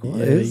 Like,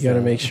 what is you got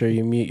to make sure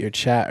you mute your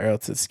chat, or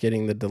else it's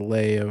getting the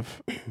delay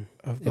of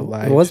the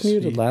live. It was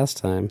muted last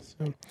time.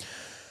 So,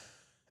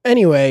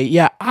 anyway,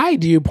 yeah, I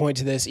do point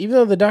to this, even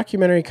though the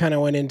documentary kind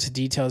of went into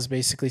details,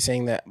 basically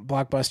saying that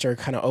Blockbuster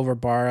kind of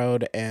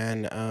overborrowed,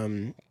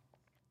 and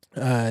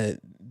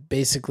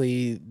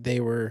basically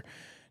they were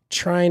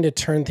trying to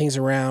turn things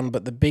around,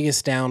 but the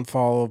biggest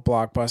downfall of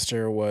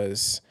Blockbuster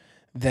was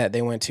that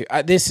they went to.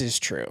 This is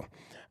true.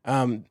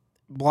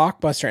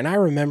 Blockbuster, and I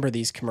remember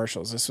these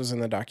commercials. This was in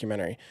the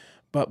documentary.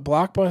 But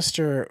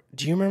Blockbuster,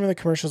 do you remember the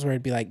commercials where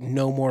it'd be like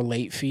no more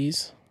late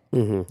fees?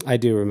 Mm-hmm. I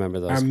do remember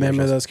those. I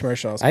remember those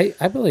commercials. I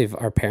believe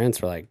our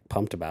parents were like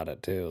pumped about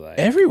it too. Like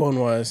everyone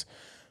was,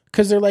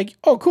 because they're like,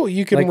 "Oh, cool,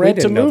 you can like, rent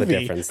we didn't a movie." know the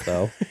difference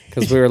though,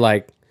 because we were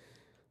like,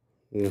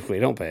 we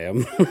don't pay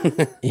them.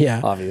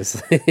 Yeah,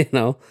 obviously, you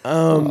know.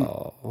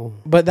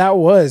 But that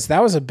was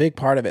a big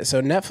part of it.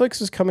 So Netflix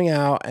was coming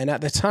out, and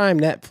at the time,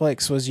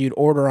 Netflix was you'd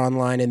order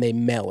online and they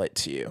mail it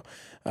to you.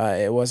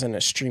 It wasn't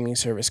a streaming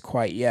service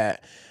quite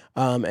yet.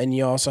 And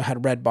you also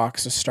had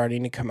Redbox was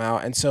starting to come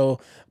out. And so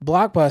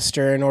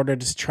Blockbuster, in order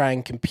to try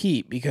and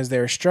compete because they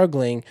were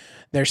struggling,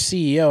 their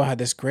CEO had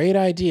this great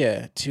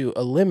idea to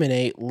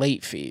eliminate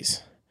late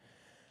fees.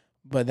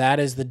 But that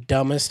is the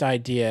dumbest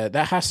idea.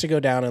 That has to go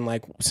down in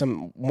like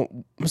some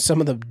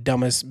of the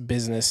dumbest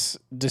business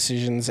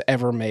decisions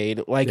ever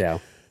made. Like, yeah.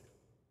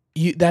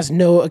 That's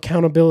no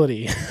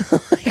accountability.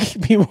 Like,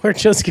 people are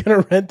just gonna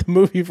rent the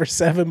movie for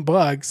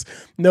 $7,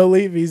 no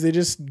late fees. They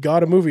just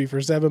got a movie for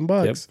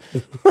 $7.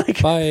 Yep.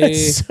 Like, bye.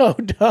 That's so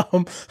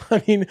dumb.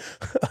 I mean,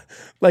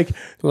 like,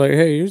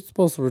 hey, you're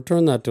supposed to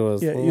return that to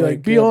us. Yeah, you're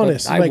like, be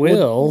honest. I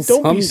will.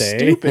 Don't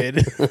someday.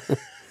 be stupid.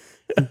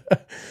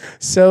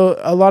 So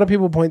a lot of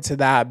people point to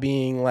that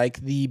being like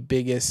the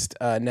biggest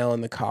nail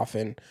in the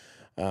coffin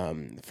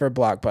for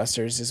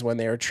Blockbusters, is when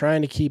they were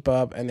trying to keep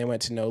up and they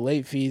went to no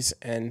late fees,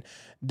 and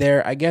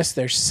I guess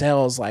their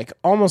sales like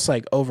almost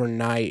like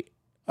overnight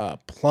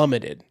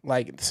plummeted,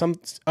 like some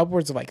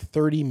upwards of like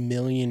 $30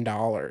 million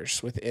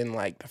within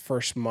like the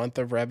first month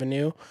of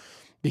revenue,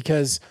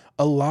 because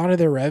a lot of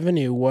their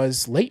revenue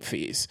was late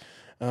fees.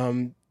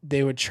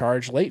 They would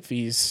charge late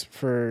fees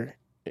for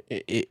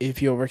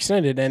if you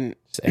overextended, and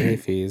any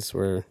fees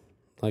were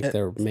like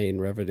their main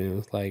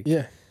revenue. Like,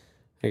 yeah,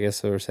 I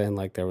guess they were saying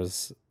like there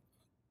was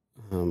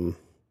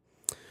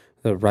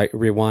the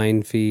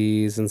rewind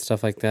fees and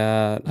stuff like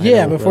that.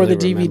 Yeah, before the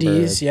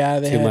DVDs. Yeah,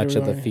 they too had much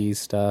of the fee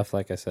stuff.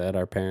 Like I said,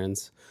 our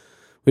parents,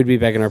 we'd be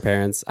begging our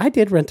parents. I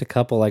did rent a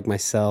couple, like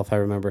myself. I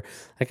remember,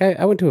 like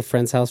I went to a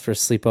friend's house for a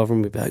sleepover,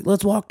 and we'd be like,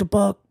 "Let's walk to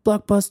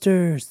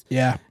Blockbusters."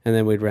 Yeah, and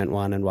then we'd rent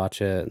one and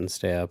watch it and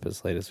stay up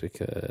as late as we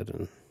could.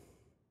 And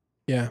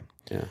yeah.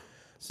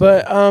 So,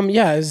 but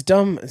yeah, it's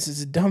dumb. This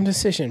is a dumb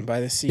decision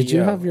by the CEO. Did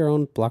you have your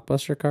own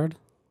Blockbuster card?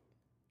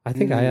 I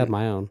think I had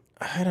my own.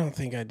 I don't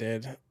think I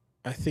did.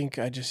 I think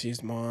I just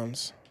used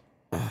Mom's.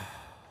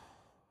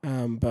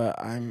 But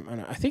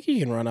I think you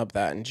can run up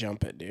that and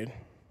jump it, dude.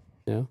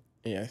 Yeah?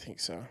 Yeah, I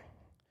think so.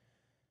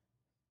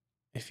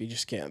 If you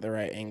just get the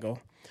right angle.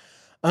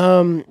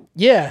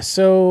 Yeah,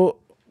 so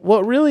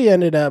what really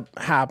ended up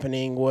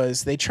happening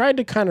was they tried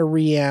to kind of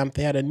reamp.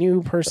 They had a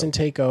new person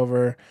take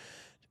over.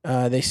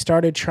 They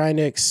started trying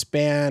to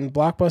expand.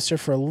 Blockbuster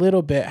for a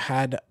little bit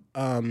had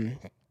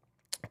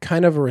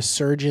kind of a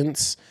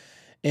resurgence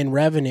in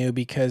revenue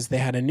because they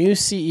had a new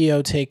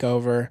CEO take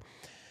over,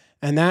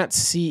 and that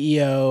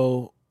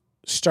CEO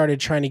started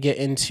trying to get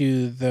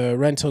into the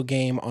rental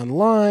game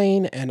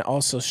online, and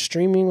also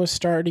streaming was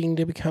starting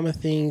to become a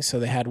thing.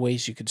 So they had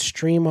ways you could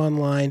stream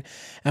online.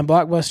 And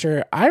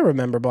Blockbuster, I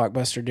remember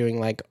Blockbuster doing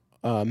like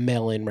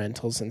mail-in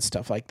rentals and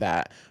stuff like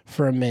that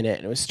for a minute.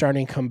 And it was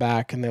starting to come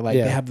back, and they're like,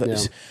 they have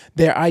this.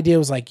 Their idea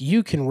was like,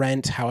 you can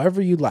rent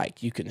however you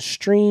like. You can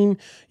stream,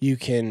 you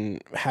can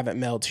have it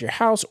mailed to your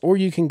house, or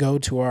you can go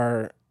to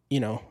our,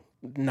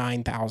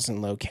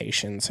 9,000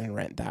 locations and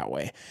rent that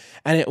way.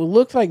 And it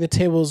looked like the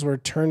tables were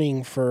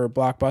turning for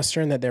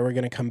Blockbuster and that they were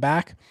going to come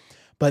back.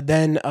 But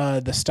then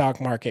the stock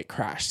market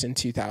crashed in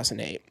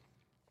 2008.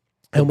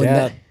 And when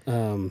Dad,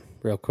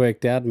 real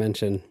quick, Dad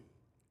mentioned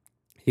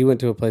he went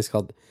to a place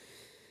called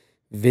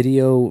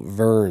Video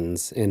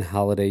Verns in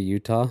Holiday,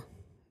 Utah.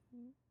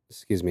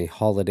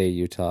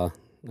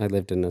 I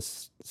lived in a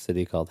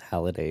city called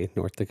Halliday,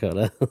 North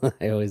Dakota.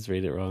 I always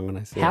read it wrong when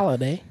I say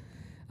Halliday.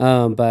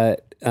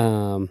 But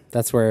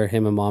that's where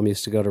him and Mom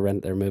used to go to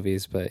rent their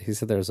movies. But he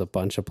said there was a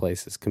bunch of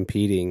places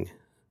competing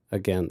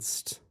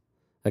against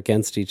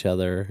each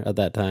other at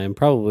that time.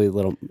 Probably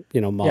little,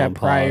 mom and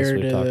prior pa's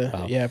we talked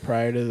about.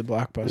 Prior to the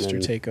Blockbuster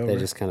takeover. They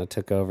just kind of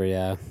took over,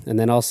 yeah. And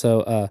then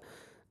also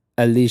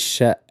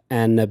Alicia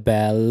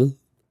Annabelle,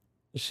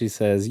 she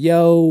says,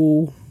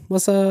 "Yo,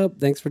 what's up?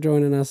 Thanks for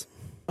joining us."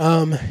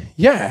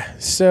 Yeah,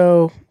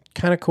 so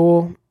kind of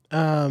cool.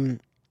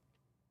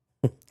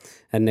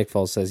 And Nick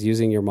Foles says,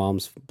 using your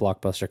mom's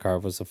Blockbuster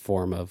card was a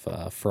form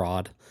of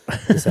fraud.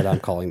 He said, "I'm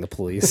calling the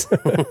police."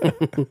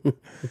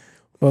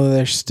 Well,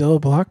 there's still a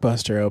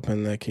Blockbuster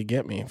open that could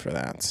get me for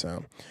that.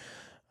 So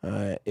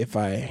if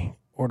I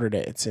ordered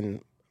it, it's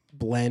in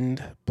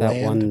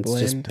that one's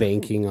just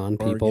banking on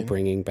people Oregon.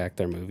 Bringing back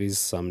their movies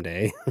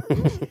someday.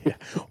 Yeah.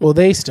 Well,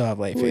 they still have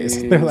late fees.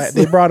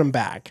 They brought them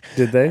back.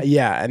 Did they?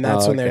 Yeah, and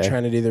that's when they're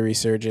trying to do the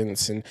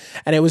resurgence, and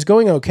it was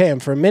going okay.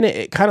 And for a minute,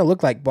 it kind of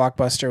looked like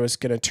Blockbuster was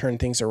going to turn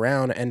things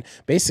around and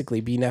basically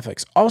be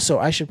Netflix. Also,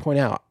 I should point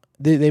out,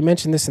 they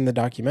mentioned this in the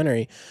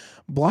documentary,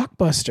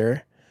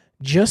 Blockbuster,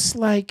 just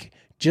like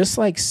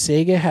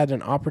Sega had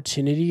an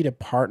opportunity to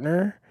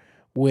partner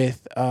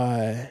with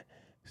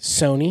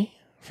Sony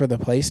for the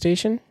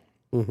PlayStation.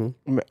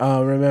 Mm-hmm.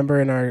 Remember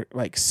in our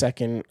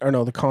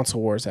the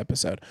Console Wars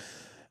episode,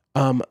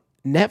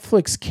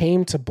 Netflix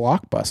came to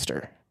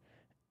Blockbuster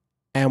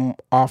and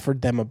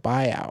offered them a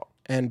buyout,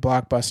 and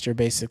Blockbuster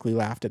basically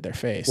laughed at their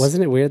face.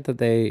 Wasn't it weird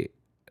that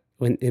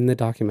when in the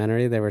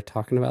documentary they were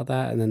talking about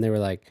that, and then they were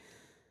like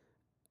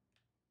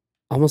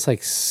almost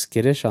like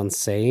skittish on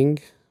saying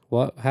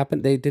what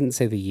happened? They didn't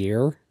say the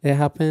year it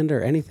happened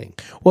or anything.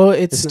 Well,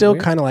 it's still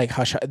kind of like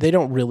hush. They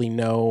don't really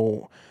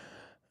know.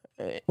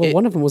 Well,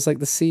 one of them was like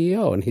the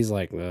CEO, and he's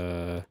like,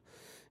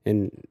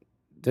 in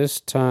this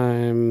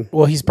time.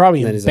 Well, he's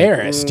probably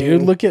embarrassed,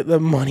 dude. Look at the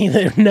money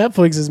that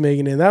Netflix is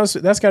making, and that's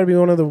got to be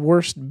one of the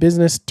worst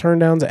business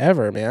turndowns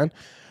ever, man.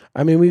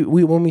 I mean,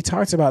 we when we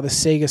talked about the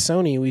Sega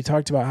Sony, we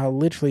talked about how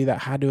literally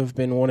that had to have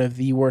been one of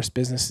the worst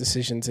business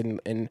decisions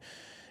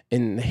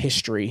in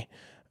history.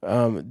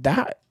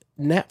 That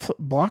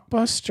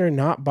Blockbuster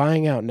not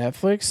buying out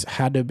Netflix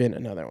had to have been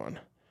another one,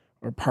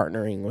 or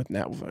partnering with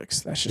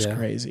Netflix. That's just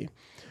crazy.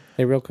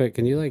 Hey, real quick,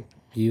 can you like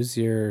use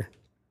your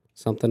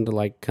something to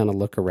like kind of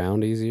look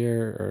around easier,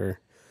 or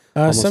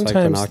almost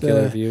sometimes like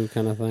binocular view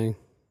kind of thing?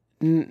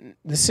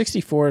 The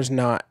 64 is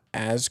not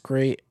as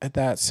great at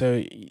that,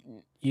 so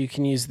you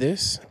can use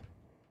this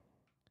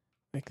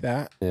like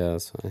that. Yeah,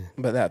 that's fine.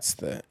 But that's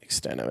the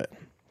extent of it.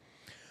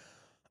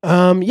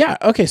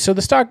 Okay, so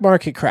the stock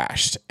market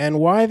crashed, and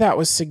why that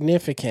was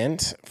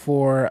significant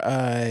for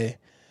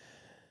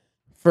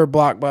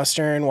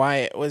Blockbuster, and why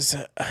it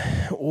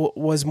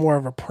was more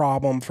of a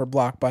problem for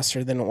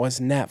Blockbuster than it was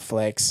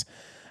Netflix,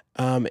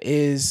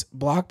 is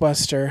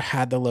Blockbuster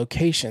had the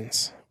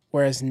locations,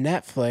 whereas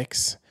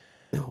Netflix.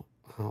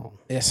 Oh.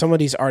 Yeah,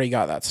 somebody's already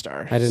got that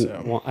star. I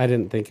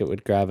didn't think it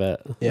would grab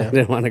it. Yeah. I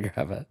didn't want to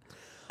grab it.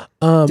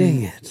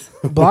 Dang it.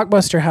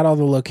 Blockbuster had all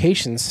the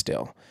locations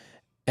still.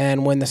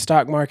 And when the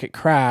stock market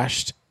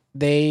crashed,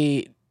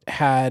 they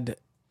had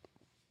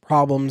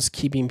problems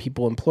keeping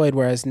people employed,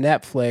 whereas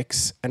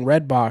Netflix and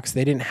Redbox,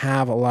 they didn't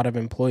have a lot of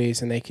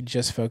employees and they could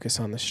just focus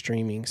on the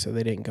streaming, so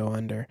they didn't go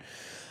under.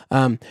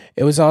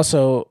 It was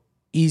also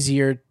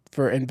easier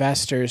for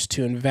investors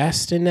to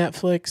invest in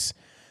Netflix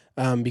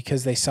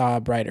because they saw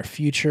a brighter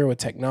future with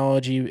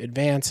technology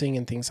advancing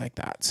and things like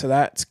that. So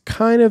that's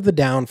kind of the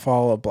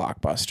downfall of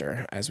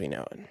Blockbuster as we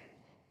know it.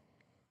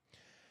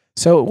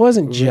 So it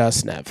wasn't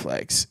just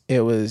Netflix.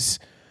 It was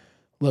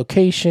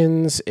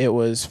locations. It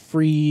was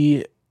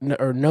free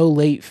or no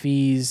late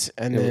fees.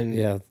 And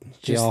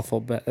the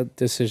awful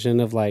decision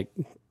of like,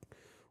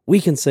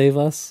 we can save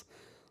us.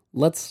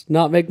 Let's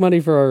not make money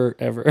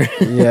forever.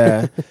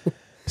 Yeah.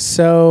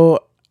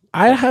 So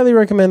I highly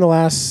recommend the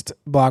last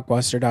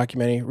Blockbuster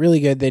documentary. Really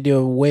good. They do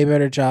a way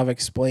better job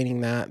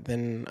explaining that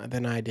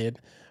than I did.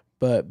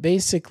 But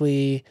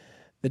basically,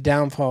 the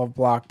downfall of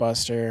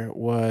Blockbuster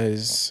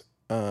was,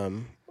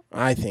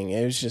 I think,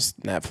 it was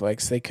just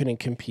Netflix. They couldn't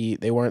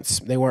compete. They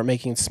weren't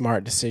making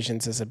smart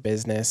decisions as a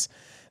business.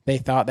 They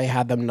thought they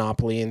had the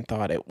monopoly and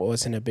thought it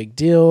wasn't a big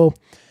deal.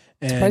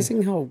 And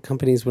surprising how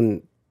companies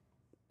wouldn't.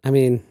 I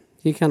mean,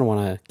 you kind of want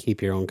to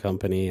keep your own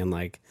company and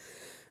like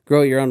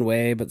grow your own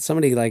way, but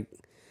somebody like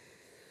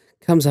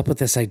comes up with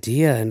this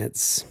idea and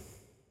it's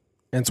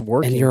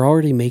working, and you're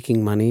already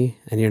making money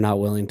and you're not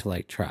willing to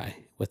like try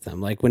with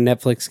them. Like when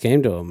Netflix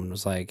came to them and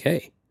was like,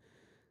 "Hey,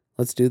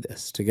 let's do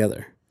this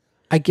together."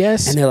 I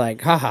guess, and they're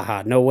like, "Ha ha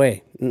ha, no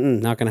way,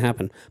 not going to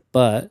happen."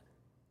 But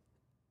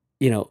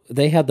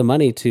they had the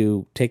money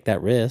to take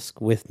that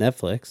risk with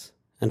Netflix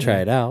and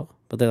try it out.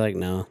 But they're like,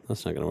 "No,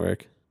 that's not going to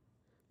work."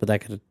 But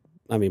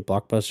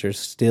Blockbuster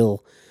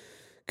still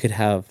could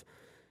have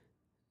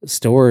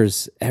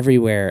stores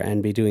everywhere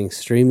and be doing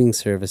streaming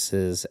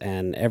services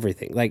and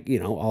everything, like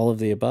all of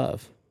the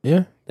above.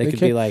 Yeah, they could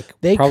be like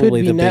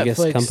probably the Netflix,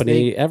 biggest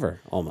company ever,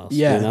 almost.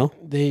 Yeah,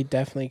 they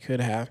definitely could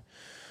have.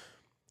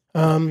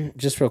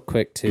 Just real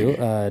quick too,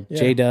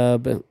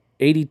 JDub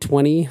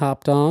 8020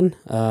 hopped on.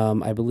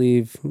 I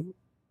believe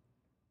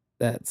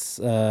that's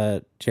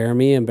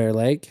Jeremy and Bear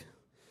Lake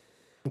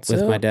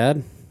with my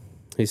dad.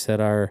 He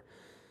said our.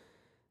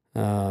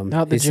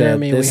 Not the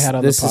Jeremy we had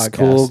on the podcast. This is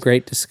cool.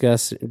 Great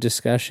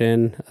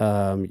discussion.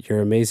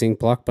 Your amazing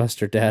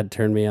Blockbuster dad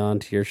turned me on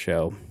to your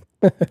show.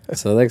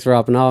 So thanks for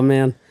hopping on,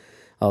 man.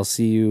 I'll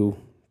see you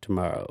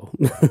tomorrow.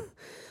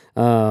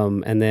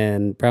 And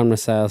then Brown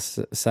Messiah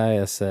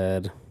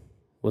said,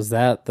 was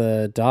that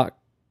the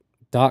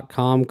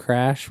 .com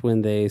crash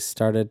when they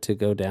started to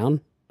go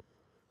down?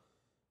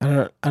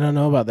 I don't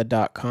know about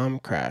the .com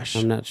crash.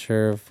 I'm not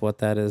sure of what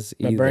that is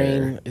either. My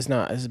brain is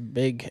not as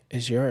big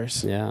as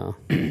yours. Yeah.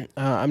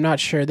 I'm not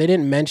sure. They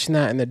didn't mention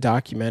that in the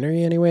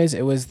documentary anyways.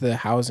 It was the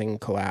housing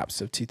collapse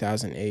of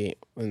 2008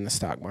 in the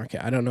stock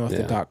market. I don't know if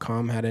the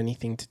 .com had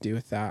anything to do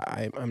with that.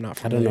 I'm not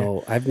familiar. I don't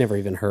know. I've never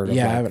even heard of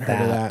I haven't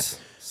heard of that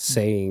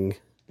saying.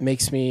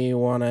 Makes me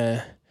want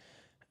to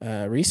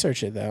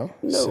research it though.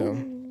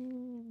 No.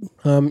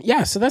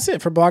 So that's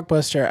it for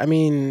Blockbuster. I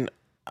mean,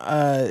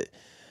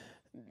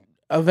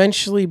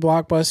 eventually,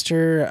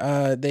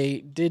 Blockbuster, they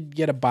did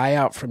get a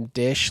buyout from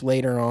Dish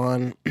later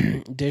on.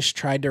 Dish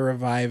tried to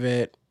revive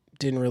it,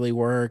 didn't really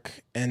work.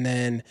 And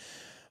then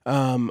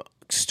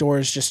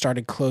stores just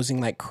started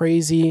closing like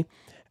crazy.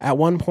 At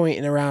one point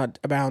in around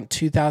about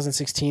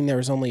 2016, there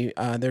was only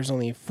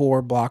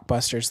 4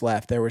 Blockbusters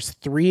left. There was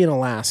 3 in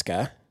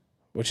Alaska,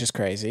 which is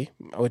crazy,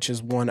 which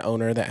is one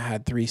owner that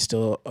had 3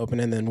 still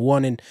open, and then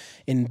 1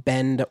 in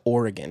Bend,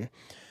 Oregon.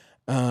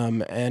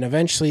 And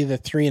eventually the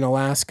 3 in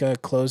Alaska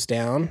closed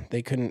down.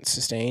 They couldn't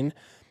sustain,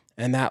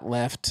 and that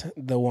left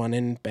the 1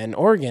 in Bend,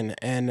 Oregon.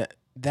 And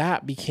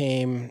that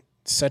became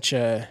such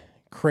a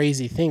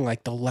crazy thing,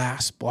 like the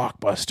last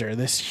Blockbuster,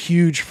 this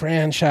huge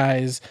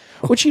franchise,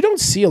 which you don't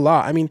see a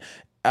lot. I mean,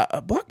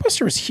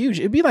 Blockbuster was huge.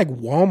 It'd be like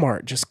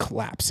Walmart just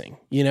collapsing,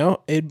 you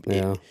know?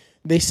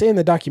 They say in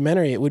the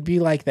documentary, it would be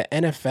like the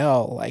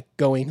NFL, like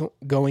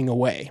going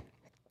away.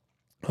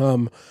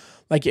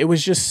 Like it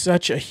was just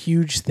such a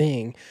huge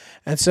thing.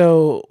 And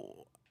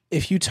so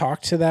if you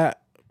talk to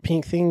that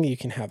pink thing, you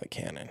can have a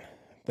cannon.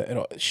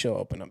 She'll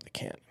open up the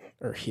cannon,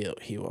 or he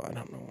will. I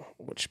don't know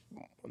which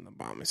one the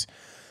bomb is.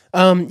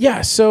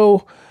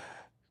 So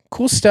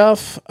cool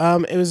stuff.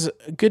 It was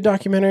a good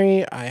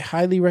documentary. I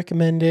highly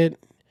recommend it.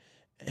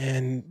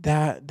 And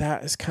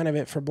that is kind of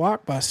it for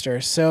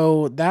Blockbuster.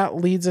 So that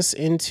leads us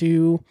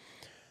into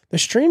the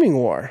streaming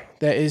war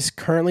that is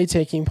currently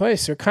taking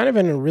place. We're kind of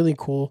in a really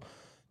cool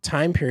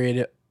time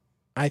period,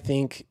 I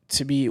think,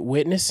 to be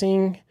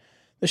witnessing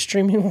the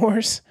streaming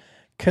wars,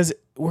 because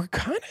we're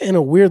kind of in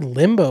a weird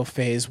limbo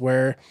phase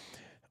where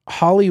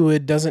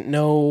Hollywood doesn't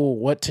know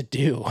what to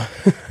do.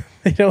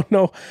 They don't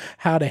know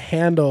how to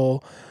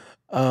handle,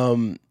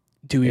 do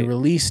we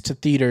release to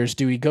theaters?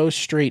 Do we go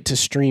straight to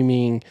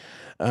streaming?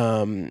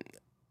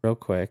 Real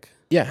quick.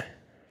 Yeah.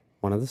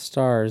 One of the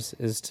stars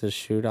is to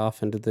shoot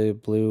off into the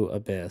blue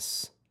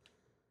abyss.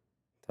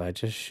 Do I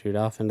just shoot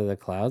off into the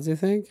clouds, you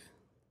think?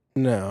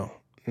 No.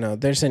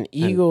 There's an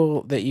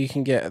eagle that you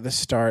can get at the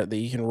start that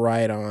you can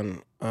ride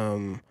on.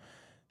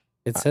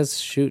 It says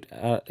shoot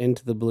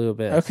into the blue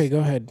abyss. Okay, go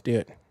ahead. Do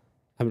it.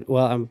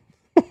 I'm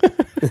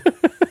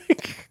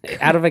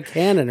out of a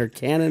cannon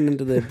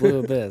into the blue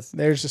abyss.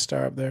 There's a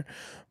star up there.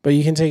 But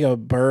you can take a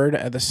bird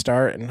at the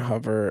start and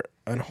hover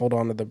and hold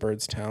on to the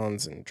bird's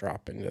talons and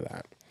drop into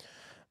that.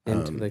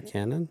 Into the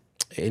cannon?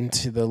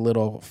 Into the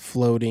little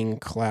floating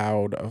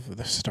cloud of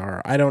the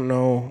star. I don't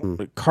know.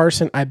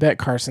 Carson, I bet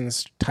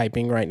Carson's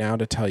typing right now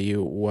to tell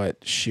you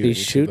what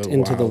shoot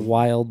into the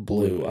wild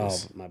blue. Oh,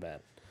 my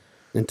bad.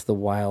 Into the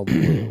wild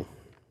blue.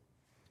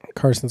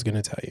 Carson's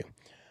going to tell you.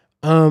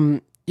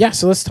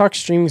 So let's talk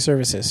streaming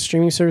services.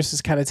 Streaming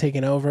services kind of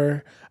taken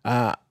over.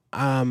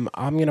 I'm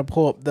going to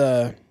pull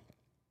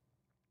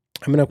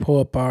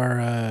up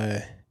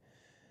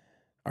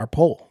our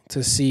poll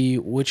to see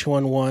which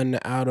one won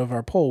out of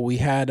our poll. We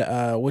had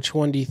which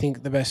one do you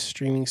think the best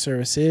streaming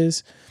service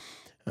is?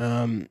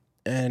 And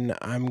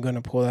I'm going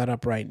to pull that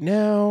up right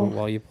now.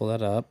 While you pull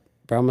that up,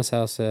 Brahmas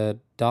House said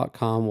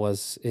 .com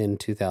was in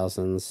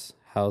 2000s.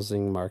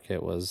 Housing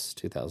market was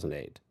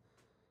 2008.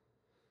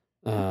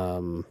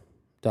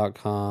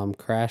 .com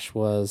crash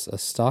was a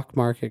stock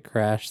market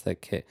crash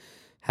that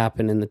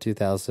happened in the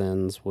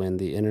 2000s when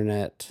the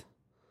internet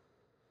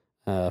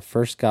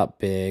first got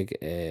big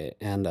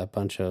and a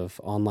bunch of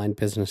online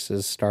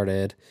businesses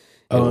started.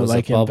 It was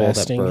like a bubble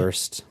investing that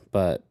burst,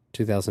 but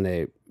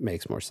 2008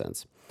 makes more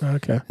sense.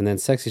 Okay. And then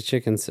Sexy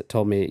Chickens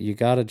told me, you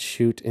got to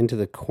shoot into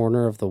the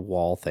corner of the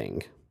wall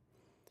thing.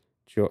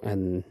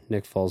 And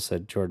Nick Foles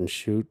said, Jordan,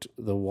 shoot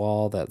the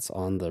wall that's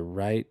on the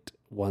right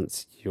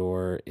once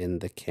you're in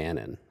the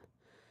cannon.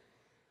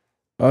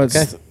 Oh, it's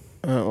okay.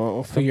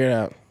 We'll figure it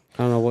out.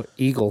 I don't know what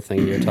eagle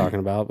thing you're talking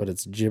about, but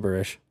it's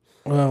gibberish.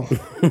 Well,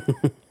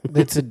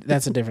 that's a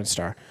different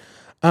star.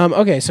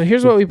 Okay, so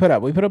here's what we put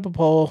up. We put up a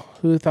poll.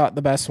 Who thought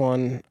the best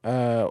one?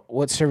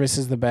 What service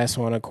is the best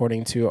one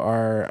according to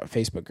our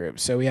Facebook group?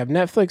 So we have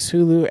Netflix,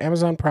 Hulu,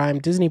 Amazon Prime,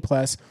 Disney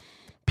Plus,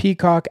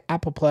 Peacock,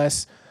 Apple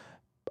Plus,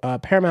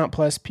 Paramount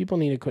Plus. People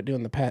need to quit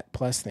doing the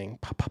Plus thing.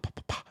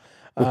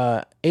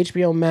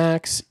 HBO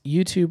Max,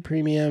 YouTube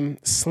Premium,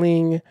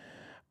 Sling.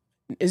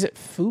 Is it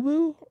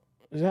Fubo?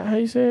 Is that how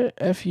you say it?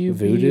 F-U-B-O?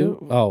 Voodoo?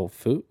 Oh,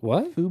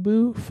 what?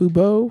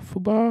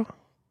 Fubo?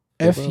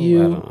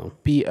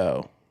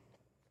 F-U-B-O.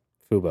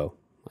 Fubo.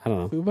 I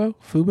don't know.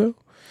 Fubo?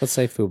 Let's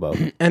say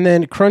Fubo. And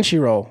then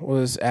Crunchyroll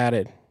was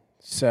added.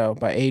 So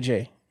by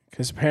AJ.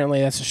 Because apparently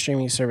that's a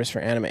streaming service for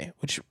anime,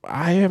 which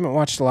I haven't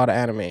watched a lot of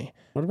anime.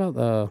 What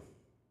about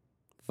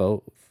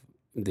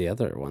the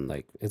other one?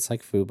 Like it's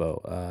like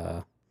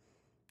Fubo.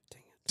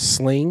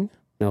 Sling?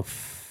 No.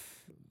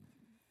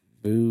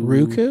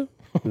 Ruku?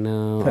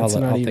 No, I'll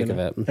think of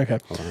it. Okay.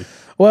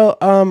 Well,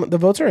 the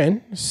votes are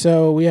in.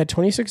 So we had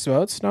 26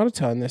 votes. Not a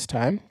ton this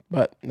time,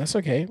 but that's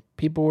okay.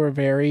 People were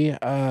very...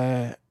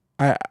 I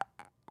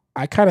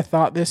kind of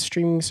thought this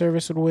streaming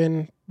service would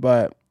win,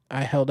 but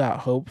I held out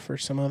hope for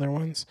some other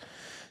ones.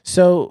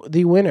 So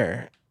the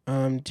winner...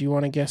 do you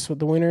want to guess what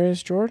the winner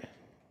is, Jordan?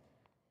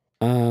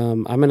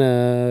 I'm going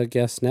to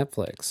guess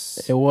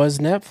Netflix. It was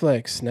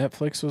Netflix.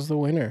 Netflix was the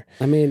winner.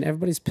 I mean,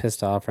 everybody's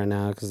pissed off right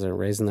now because they're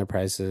raising their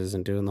prices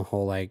and doing the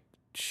whole, like,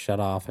 shut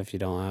off if you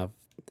don't have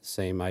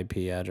same IP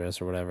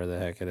address or whatever the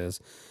heck it is.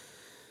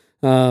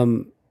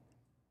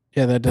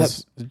 Yeah,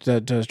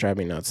 that does drive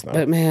me nuts, though.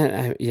 But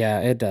man, yeah,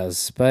 it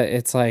does. But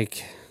it's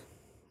like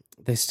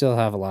they still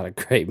have a lot of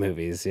great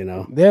movies, you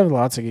know. They have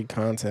lots of good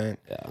content.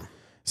 Yeah.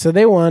 So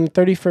they won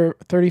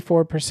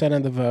 34%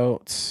 of the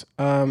votes.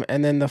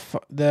 And then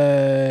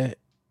the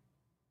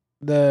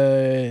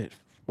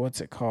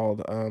what's it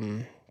called?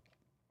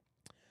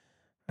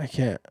 I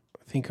can't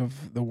think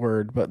of the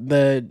word, but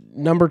the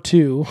number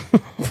 2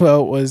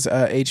 vote was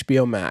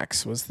HBO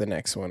Max was the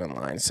next one in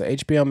line. So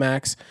HBO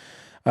Max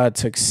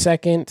took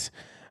second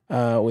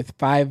with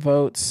 5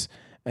 votes.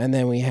 And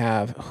then we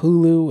have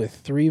Hulu with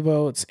 3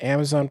 votes,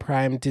 Amazon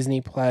Prime,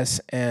 Disney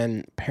Plus,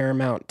 and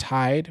Paramount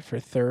tied for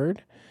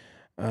third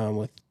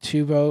with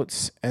 2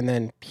 votes. And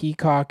then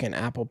Peacock and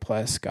Apple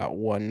Plus got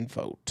 1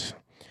 vote.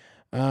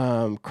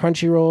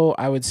 Crunchyroll,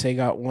 I would say,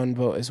 got 1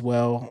 vote as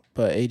well,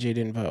 but AJ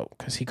didn't vote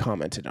because he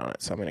commented on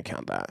it, so I'm going to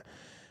count that.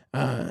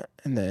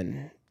 And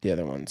then the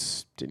other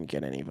ones didn't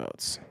get any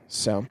votes.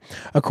 So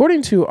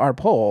according to our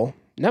poll,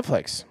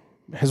 Netflix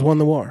has won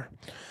the war.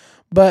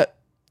 But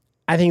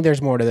I think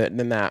there's more to it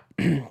than that.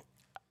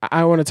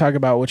 I want to talk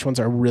about which ones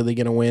are really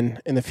going to win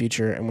in the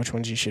future and which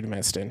ones you should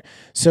invest in.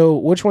 So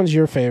which one's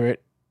your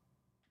favorite?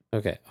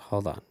 Okay,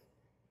 hold on.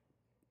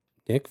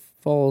 Nick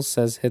Foles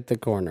says hit the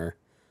corner.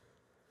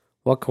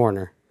 What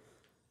corner?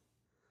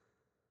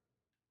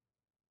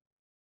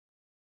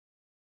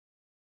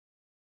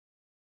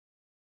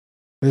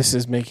 This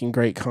is making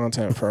great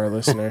content for our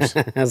listeners.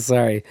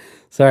 Sorry.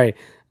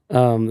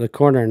 The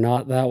corner,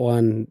 not that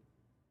one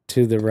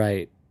to the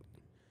right.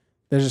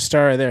 There's a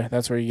star right there.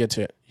 That's where you get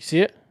to it. You see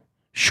it?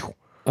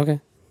 Okay.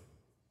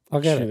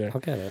 I'll get it.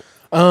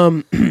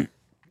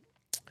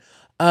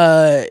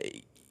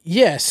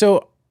 Yeah,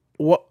 so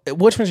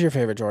which one's your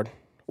favorite, Jordan?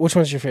 Which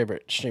one's your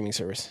favorite streaming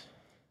service?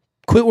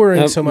 Quit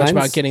worrying so much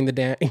about getting the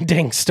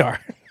dang star.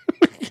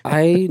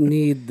 I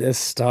need this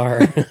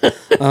star.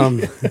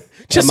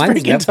 Just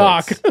freaking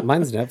talk.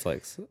 Mine's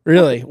Netflix.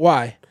 Really?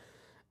 Why?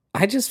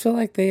 I just feel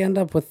like they end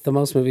up with the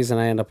most movies and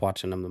I end up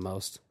watching them the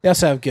most. They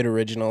also have good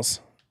originals.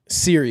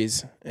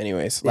 Series,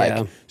 anyways.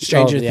 Like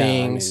Stranger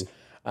Things.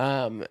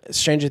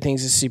 Stranger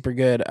Things is super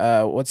good.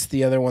 What's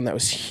the other one that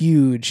was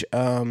huge?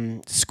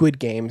 Squid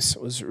Games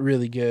was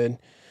really good.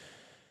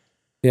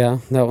 Yeah,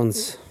 that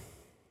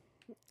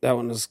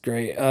one was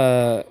great.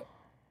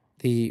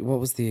 What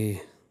was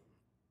the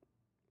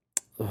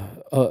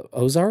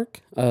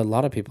Ozark? A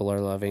lot of people are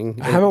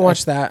loving. I haven't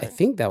watched that. I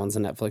think that one's a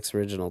Netflix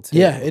original too.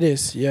 Yeah, it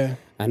is. Yeah,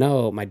 I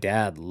know my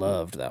dad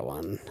loved that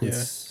one. Yeah.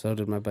 So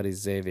did my buddy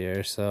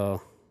Xavier.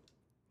 So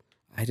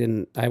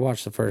I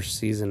watched the first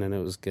season and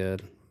it was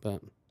good.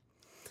 But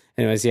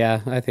anyways,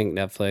 yeah, I think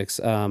Netflix.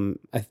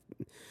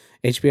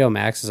 HBO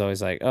Max is always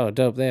like, oh,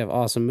 dope, they have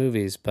awesome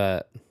movies,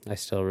 but I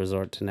still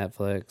resort to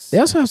Netflix. They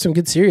also have some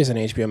good series on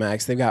HBO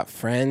Max. They've got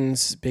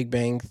Friends, Big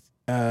Bang.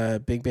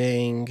 What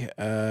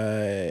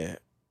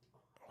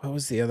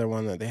was the other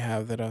one that they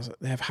have?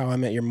 They have How I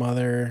Met Your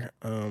Mother.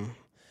 They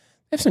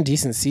have some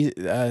decent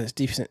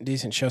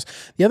shows.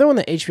 The other one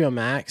that HBO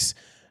Max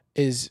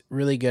is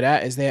really good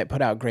at is they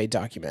put out great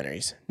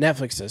documentaries.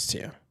 Netflix does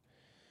too.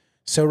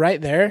 So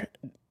right there,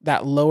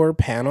 that lower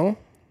panel.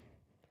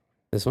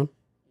 This one?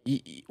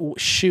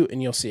 Shoot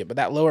and you'll see it. But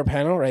that lower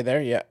panel right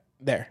there, yeah,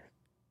 there.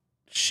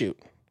 Shoot.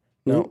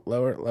 No,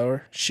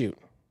 lower, shoot.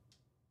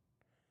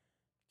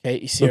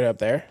 Okay, you see it up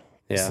there?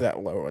 Yeah. It's that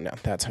lower one now.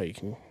 That's how you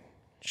can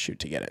shoot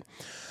to get it.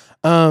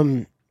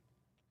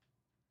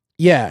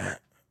 Yeah.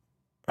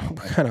 I'm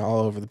kind of all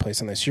over the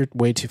place on this. You're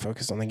way too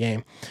focused on the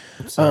game.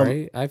 I'm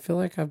sorry. I feel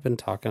like I've been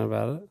talking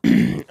about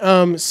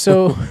it.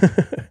 So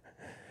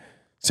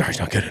sorry, it's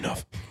not good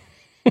enough.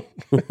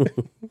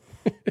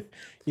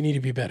 You need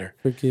to be better.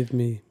 Forgive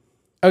me.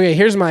 Okay,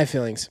 here's my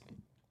feelings.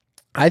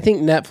 I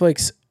think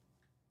Netflix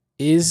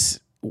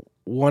is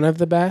one of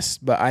the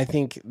best, but I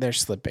think they're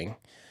slipping.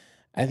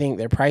 I think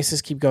their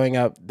prices keep going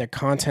up. Their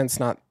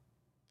content's not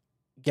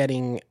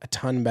getting a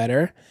ton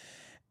better.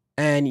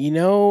 And you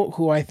know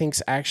who I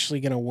think's actually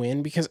going to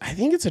win? Because I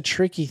think it's a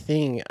tricky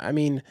thing. I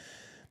mean,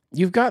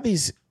 you've got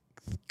these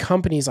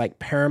companies like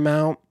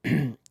Paramount,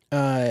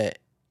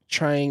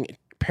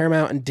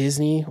 Paramount and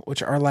Disney,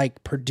 which are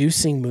like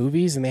producing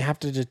movies, and they have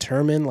to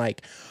determine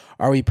like,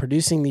 are we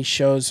producing these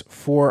shows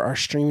for our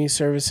streaming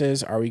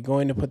services? Are we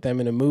going to put them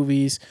into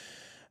movies?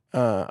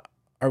 Are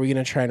we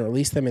going to try and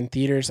release them in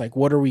theaters? Like,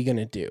 what are we going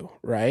to do?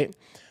 Right.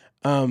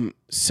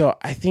 So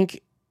I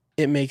think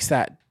it makes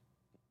that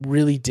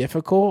really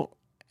difficult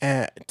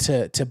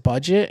to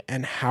budget,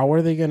 and how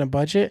are they going to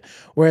budget?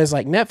 Whereas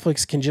like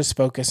Netflix can just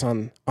focus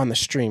on the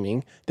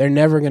streaming. They're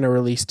never going to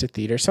release to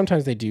theaters.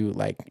 Sometimes they do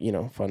like,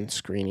 fun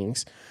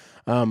screenings.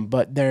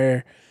 But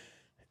they're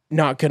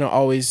not going to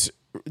always,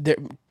 they're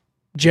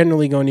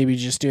generally going to be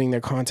just doing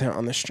their content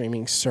on the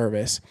streaming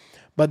service.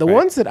 But the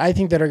ones that I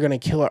think that are going to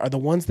kill it are the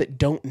ones that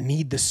don't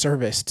need the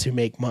service to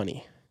make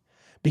money,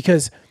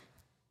 because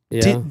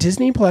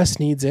Disney Plus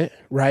needs it,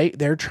 right?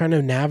 They're trying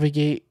to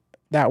navigate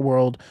that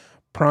world.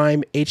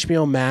 Prime,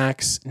 HBO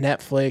Max,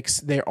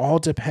 Netflix, they're all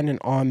dependent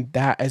on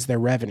that as their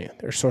revenue,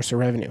 their source of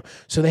revenue.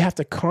 So they have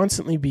to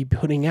constantly be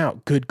putting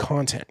out good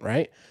content,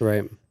 right?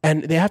 Right.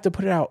 And they have to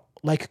put it out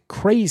like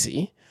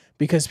crazy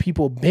because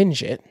people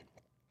binge it.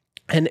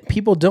 And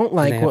people don't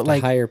like and they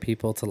have to hire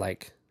people to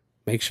like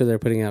make sure they're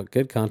putting out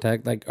good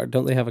content. Like,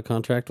 don't they have a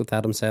contract with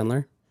Adam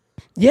Sandler?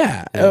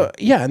 Yeah.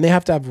 And they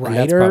have to have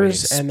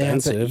writers and they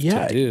have to,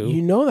 to do.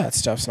 You know, that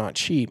stuff's not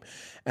cheap.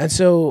 And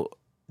so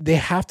they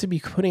have to be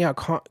putting out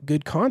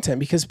good content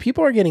because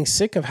people are getting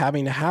sick of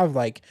having to have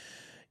like,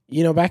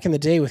 you know, back in the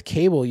day with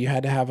cable, you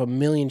had to have 1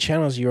 million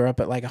channels. You were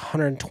up at like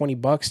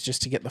 $120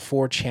 just to get the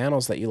 4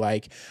 channels that you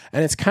like.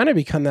 And it's kind of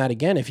become that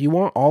again. If you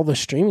want all the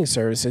streaming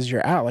services,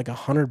 you're at like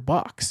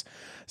 $100.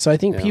 So I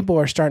think people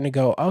are starting to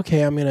go,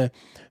 okay, I'm going to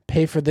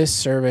pay for this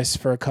service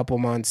for a couple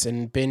months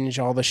and binge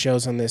all the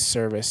shows on this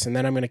service. And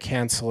then I'm going to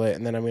cancel it.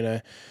 And then I'm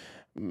going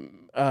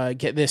to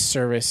get this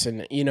service.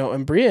 And, you know,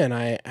 and Bria and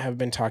I have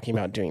been talking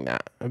about doing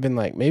that. I've been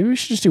like, maybe we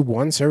should just do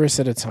one service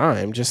at a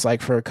time, just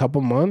like for a couple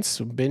months,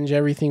 binge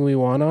everything we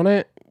want on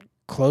it,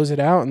 close it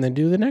out, and then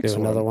do the next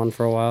one. Another one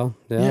for a while.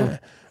 Yeah.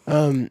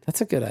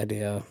 That's a good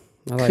idea.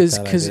 I like that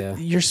idea. Because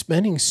you're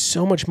spending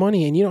so much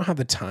money and you don't have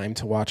the time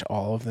to watch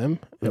all of them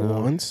at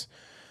once.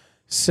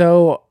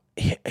 So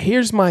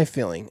here's my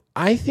feeling.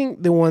 I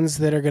think the ones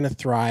that are going to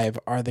thrive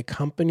are the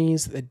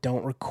companies that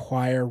don't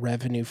require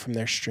revenue from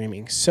their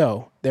streaming.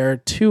 So there are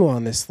 2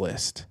 on this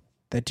list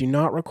that do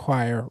not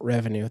require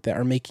revenue, that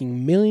are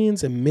making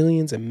millions and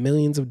millions and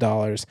millions of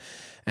dollars,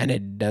 and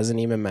it doesn't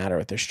even matter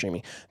what they're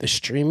streaming. The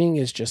streaming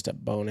is just a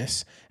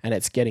bonus, and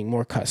it's getting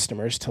more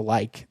customers to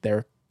like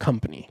their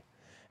company.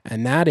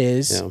 And that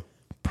is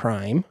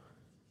Prime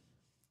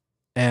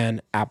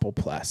and Apple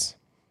Plus.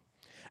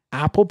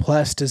 Apple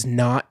Plus does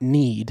not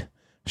need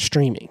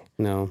streaming.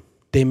 No.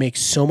 They make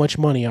so much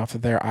money off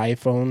of their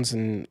iPhones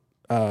and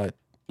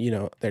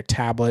their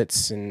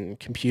tablets and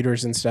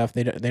computers and stuff.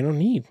 They don't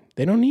need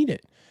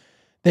it.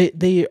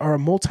 They are a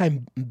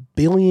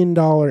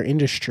multi-billion-dollar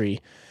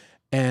industry,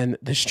 and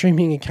the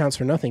streaming accounts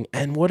for nothing.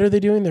 And what are they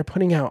doing? They're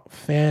putting out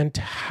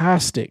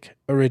fantastic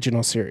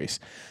original series.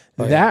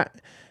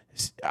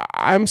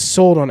 I'm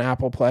sold on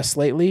Apple Plus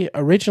lately.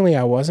 Originally,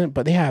 I wasn't,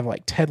 but they have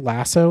like Ted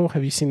Lasso.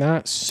 Have you seen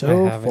that?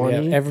 So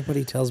funny. Yeah,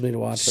 everybody tells me to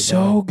watch it.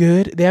 So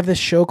good. They have this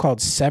show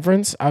called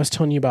Severance. I was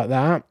telling you about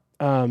that.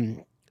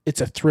 It's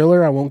a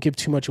thriller. I won't give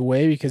too much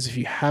away because if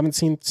you haven't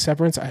seen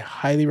Severance, I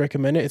highly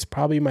recommend it. It's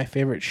probably my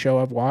favorite show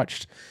I've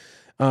watched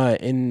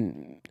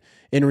in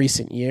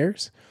recent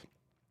years.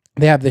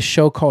 They have this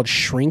show called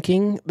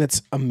Shrinking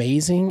that's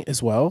amazing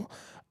as well.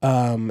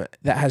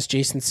 That has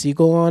Jason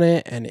Segel on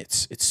it, and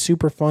it's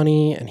super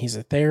funny, and he's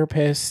a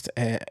therapist,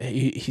 and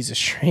he's a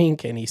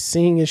shrink, and he's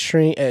seeing his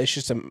shrink. It's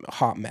just a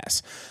hot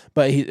mess,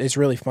 but it's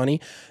really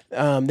funny.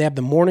 They have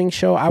the morning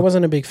show. I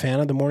wasn't a big fan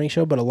of the morning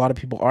show, but a lot of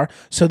people are.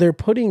 So they're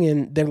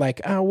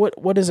like,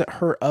 what does it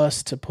hurt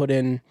us to put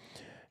in,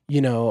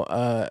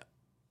 a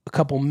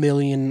couple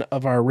million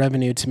of our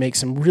revenue to make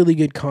some really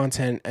good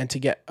content and to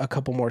get a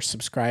couple more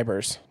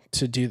subscribers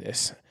to do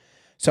this.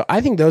 So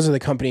I think those are the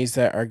companies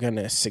that are going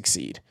to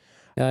succeed.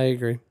 Yeah, I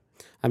agree.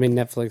 I mean,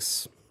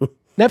 Netflix will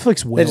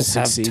they just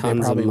succeed. Have tons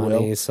they probably of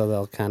money, will. So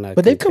they'll kind of.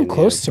 But they've come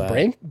close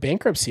to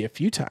bankruptcy a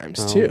few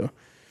times too.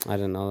 I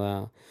didn't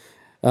know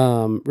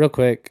that. Real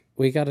quick,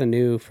 we got a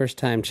new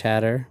first-time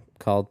chatter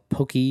called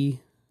Pokey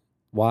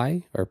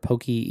Y or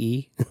Pokey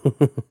E.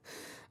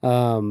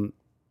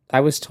 I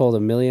was told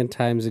 1,000,000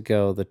 times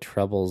ago the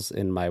trouble's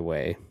in my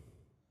way.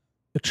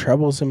 The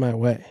trouble's in my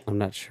way. I'm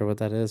not sure what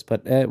that is,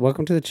 but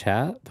welcome to the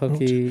chat,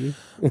 Pokey.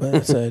 Well,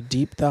 that's a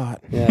deep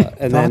thought. Yeah,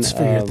 and thoughts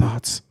for your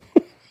thoughts.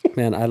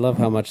 Man, I love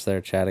how much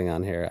they're chatting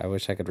on here. I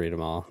wish I could read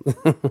them all.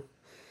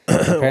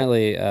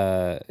 Apparently,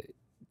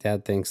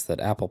 Dad thinks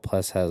that Apple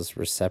Plus has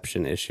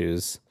reception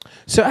issues.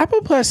 So Apple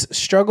Plus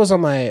struggles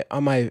on my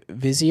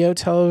Vizio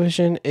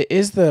television. It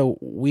is the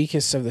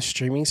weakest of the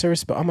streaming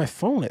service, but on my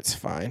phone it's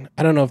fine.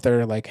 I don't know if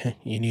they're like, hey,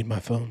 you need my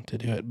phone to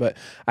do it, but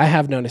I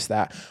have noticed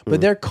that.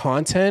 But their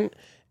content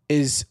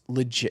is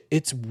legit.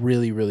 It's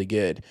really, really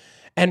good.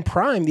 And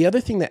Prime, the other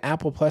thing that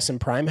Apple Plus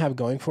and Prime have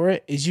going for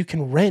it is you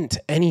can rent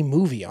any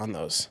movie on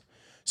those.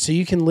 So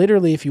you can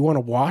literally, if you want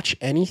to watch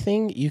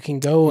anything, you can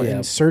go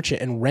and search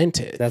it and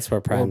rent it. That's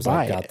where Prime's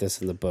like got this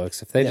in the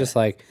books. If they just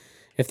like,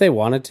 if they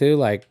wanted to,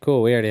 like,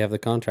 cool, we already have the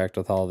contract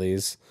with all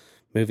these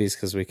movies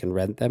because we can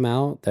rent them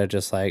out. They're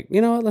just like, you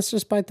know what, let's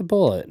just bite the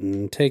bullet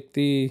and take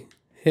the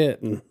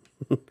hit and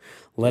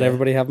let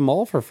everybody have them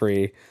all for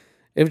free.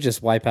 It would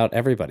just wipe out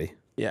everybody.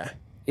 Yeah.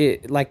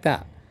 Like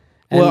that.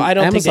 And well, I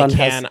don't Amazon think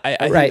they can.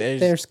 I think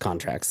there's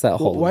contracts that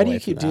hold. Why do you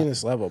keep doing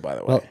this level, by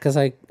the way? Well, because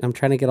I'm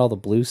trying to get all the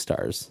blue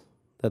stars.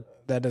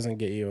 That doesn't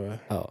get you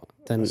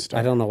then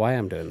I don't know why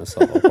I'm doing this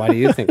level. Why do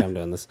you think I'm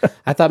doing this?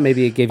 I thought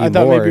maybe it gave you more. I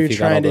thought maybe you're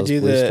trying to do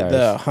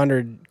the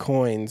 100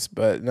 coins,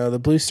 but no, the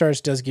blue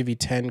stars does give you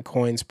 10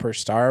 coins per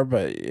star,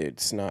 but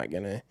it's not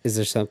gonna. Is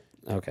there some?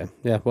 Okay,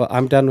 yeah. Well,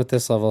 I'm done with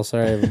this level.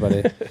 Sorry,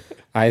 everybody.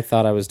 I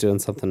thought I was doing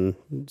something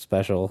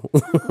special.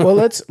 Well,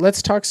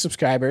 let's talk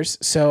subscribers.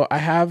 So I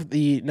have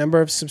the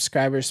number of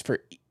subscribers for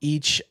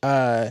each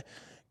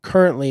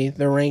currently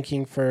the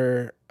ranking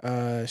for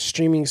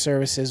streaming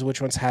services,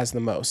 which ones has the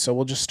most. So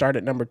we'll just start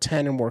at number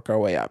 10 and work our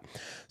way up.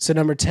 So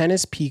number 10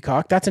 is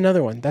Peacock. That's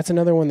another one.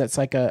 That's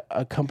like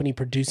a company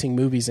producing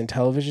movies and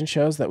television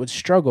shows that would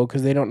struggle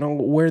because they don't know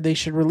where they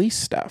should release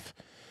stuff.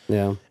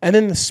 Yeah. And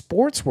then the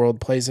sports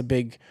world plays a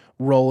big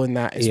role in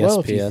that as well,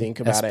 if you think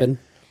about it.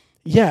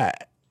 Yeah.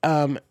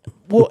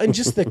 Well, and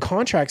just the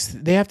contracts,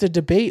 they have to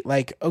debate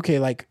like, okay,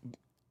 like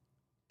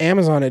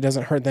Amazon, it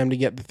doesn't hurt them to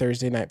get the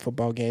Thursday night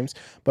football games,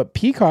 but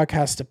Peacock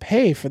has to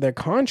pay for their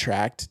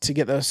contract to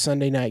get those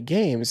Sunday night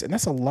games, and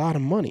that's a lot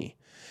of money.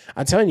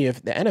 I'm telling you,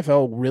 if the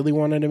NFL really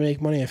wanted to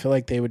make money, I feel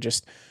like they would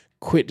just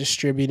quit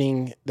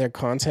distributing their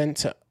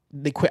content.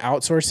 They quit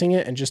outsourcing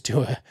it and just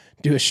do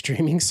a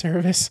streaming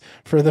service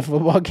for the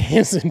football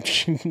games,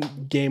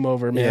 and game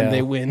over, man. Yeah.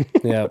 They win.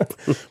 Yeah.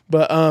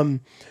 But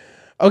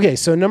okay,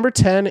 so number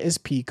 10 is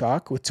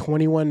Peacock with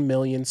 21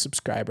 million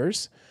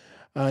subscribers.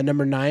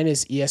 Number 9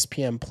 is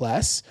ESPN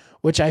Plus,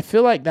 which I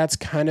feel like that's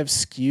kind of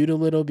skewed a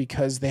little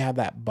because they have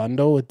that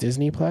bundle with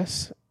Disney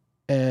Plus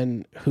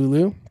and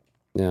Hulu.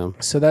 Yeah.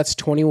 So that's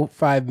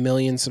 25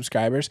 million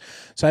subscribers.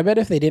 So I bet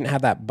if they didn't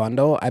have that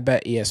bundle, I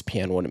bet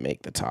ESPN wouldn't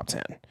make the top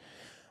 10.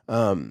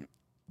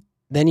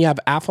 Then you have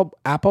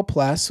Apple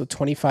Plus with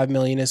 25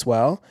 million as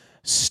well.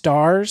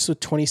 Stars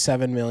with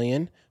 27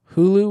 million.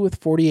 Hulu with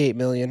 48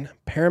 million.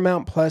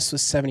 Paramount Plus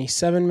with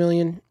 77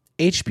 million.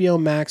 HBO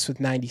Max with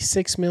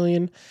 96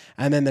 million,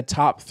 and then the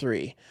top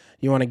 3.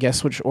 You want to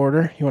guess which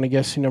order? You want to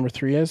guess who number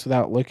 3 is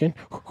without looking?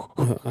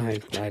 I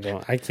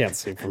don't. I can't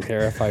see from here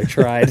if I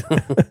tried.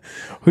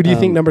 Who do you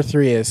think number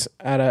 3 is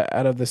out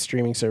of the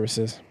streaming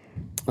services?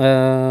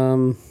 I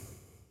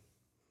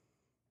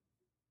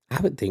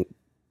would think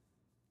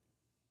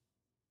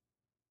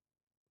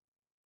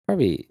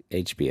probably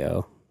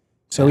HBO.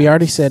 So we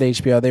already said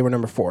HBO. They were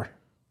number 4.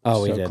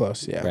 Oh, we did.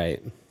 Close, yeah.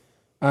 Right.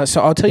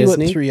 So I'll tell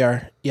Disney? you what 3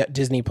 are. Yeah,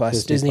 Disney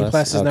Plus. Disney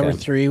Plus is number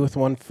 3 with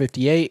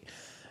 158.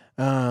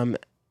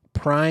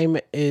 Prime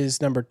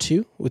is number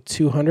 2 with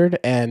 200,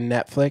 and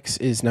Netflix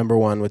is number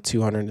 1 with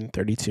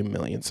 232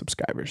 million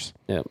subscribers.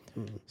 Yep.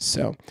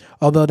 So,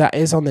 although that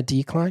is on the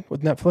decline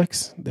with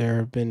Netflix,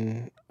 there's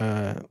been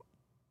a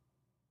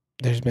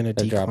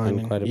decline.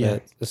 Dropping quite a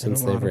bit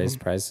since they've raised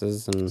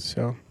prices, and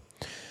so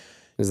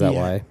is that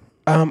why?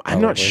 I'm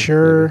not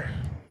sure,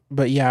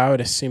 but yeah, I would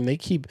assume they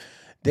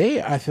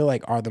I feel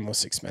like are the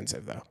most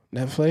expensive though.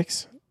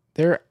 Netflix,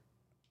 they're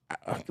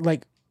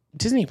like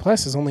Disney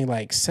Plus is only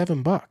like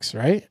 $7,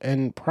 right?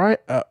 And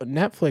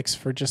Netflix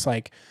for just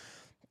like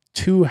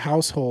 2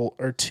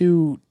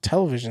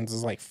 televisions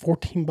is like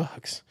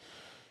 $14.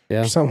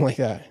 Yeah, or something like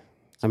that.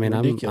 I mean,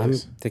 I think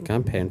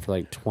I'm paying for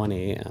like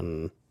 20,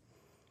 and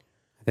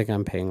I think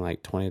I'm paying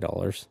like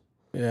 $20.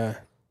 Yeah,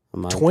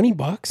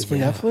 $20 for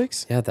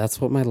Netflix. Yeah, that's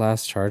what my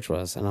last charge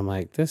was, and I'm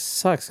like, this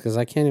sucks because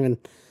I can't even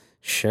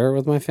share it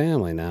with my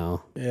family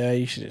now. Yeah,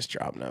 you should just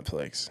drop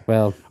Netflix.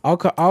 Well,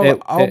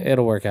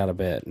 it'll work out a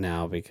bit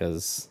now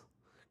because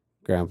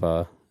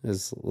Grandpa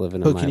is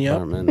living in my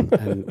apartment,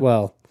 and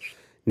well,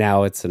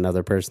 now it's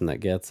another person that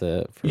gets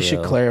it. You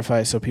should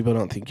clarify so people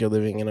don't think you're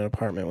living in an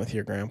apartment with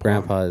your grandpa.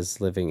 Grandpa is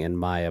living in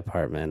my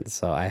apartment,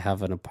 so I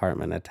have an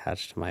apartment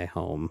attached to my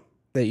home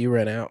that you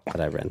rent out.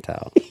 That I rent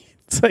out.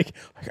 It's like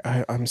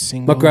I'm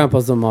single. My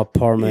grandpa's in my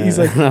apartment. He's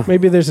like,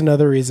 maybe there's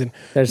another reason.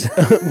 There's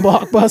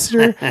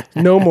Blockbuster,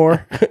 no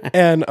more.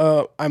 And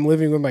I'm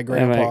living with my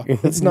grandpa.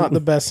 It's not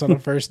the best on a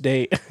first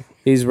date.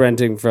 He's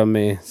renting from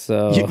me,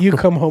 so you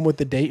come home with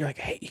the date. You're like,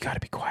 hey, you got to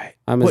be quiet.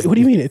 What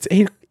do you mean? It's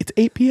 8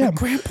 p.m. My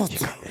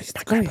grandpa's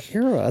not going to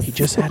hear us. He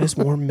just had his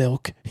warm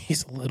milk.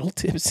 He's a little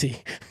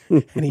tipsy,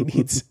 and he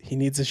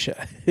needs a shut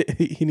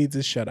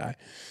eye.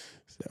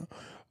 So,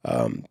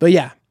 but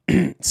yeah.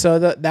 So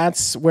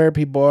that's where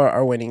people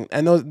are winning.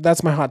 And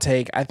that's my hot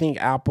take. I think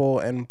Apple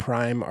and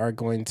Prime are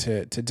going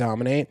to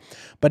dominate.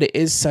 But it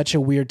is such a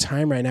weird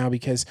time right now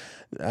because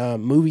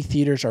movie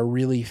theaters are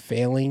really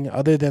failing.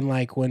 Other than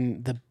like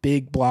when the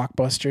big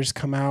blockbusters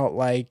come out,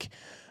 like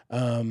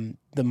the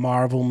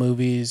Marvel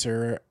movies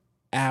or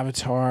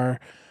Avatar,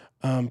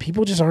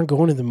 people just aren't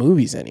going to the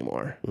movies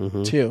anymore,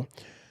 too.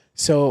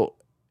 So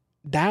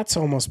that's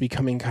almost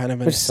becoming kind of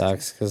which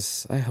sucks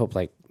because I hope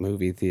like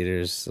movie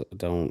theaters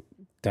don't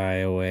die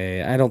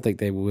away. I don't think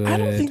they will. I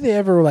don't think they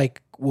ever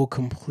will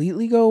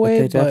completely go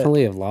away. But they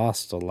definitely have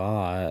lost a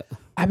lot.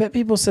 I bet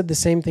people said the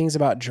same things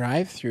about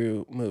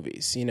drive-through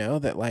movies,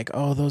 that like,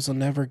 oh, those will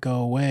never go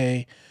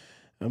away.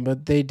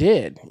 But they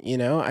did,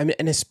 I mean,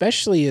 and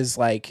especially as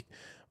like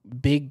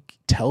big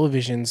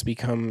televisions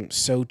become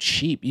so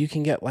cheap, you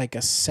can get like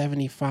a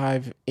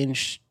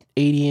 75-inch,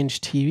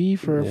 80-inch TV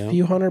for a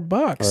few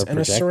 $100 and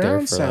a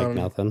surround sound. Like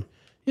nothing.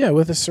 Yeah,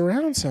 with a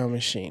surround sound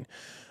machine.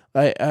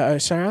 A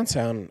surround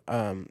sound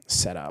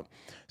setup.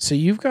 So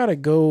you've got to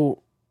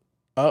go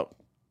up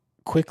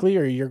quickly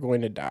or you're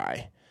going to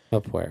die.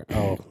 Up where?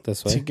 Oh,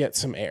 this way? To get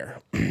some air.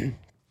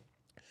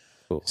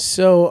 Cool.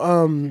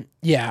 So,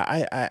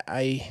 yeah,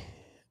 I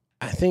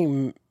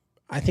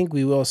think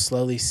we will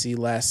slowly see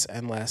less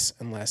and less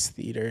and less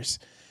theaters.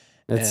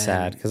 It's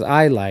sad because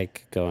I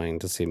like going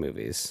to see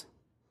movies.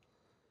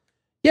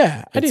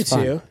 Yeah, I do It's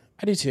fun. too.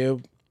 I do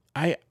too.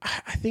 I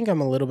think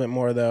I'm a little bit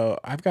more though.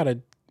 I've got a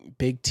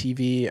big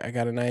TV. I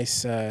got a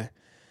nice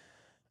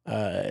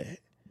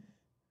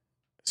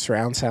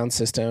surround sound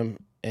system,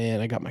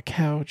 and I got my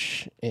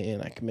couch,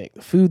 and I can make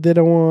the food that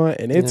I want.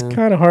 And it's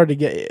kind of hard to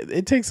get.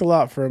 It takes a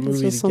lot for a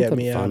movie to get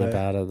me out. Fun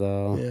about it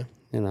though. Yeah.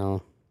 You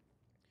know.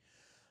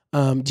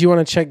 Do you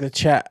want to check the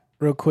chat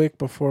real quick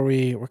before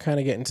we're kind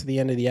of getting to the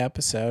end of the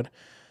episode?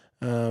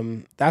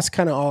 That's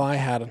kind of all I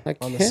had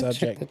on the subject.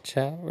 Check the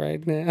chat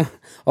right now.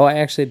 Oh, I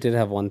actually did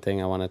have one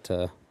thing I wanted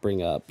to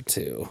bring up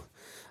too.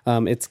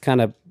 It's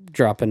kind of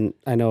dropping.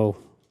 I know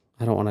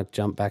I don't want to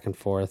jump back and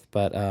forth,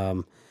 but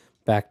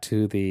back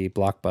to the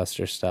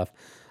Blockbuster stuff.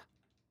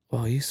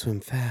 Oh, you swim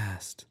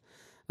fast.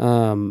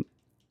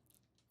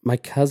 My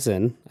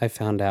cousin, I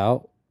found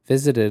out,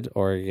 visited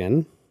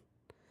Oregon.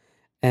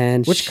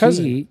 And which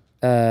cousin?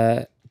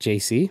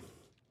 JC.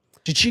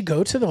 Did she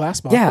go to the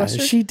last Blockbuster?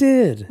 Yeah, she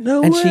did.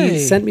 No and way. And she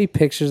sent me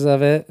pictures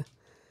of it.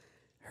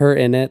 Her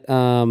in it.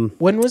 When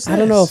was this? I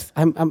don't know if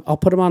I'll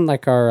put them on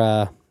like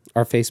our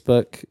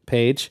Facebook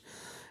page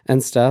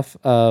and stuff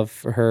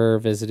of her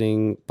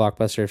visiting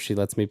Blockbuster if she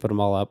lets me put them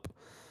all up.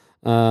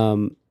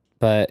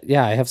 But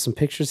yeah, I have some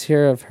pictures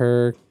here of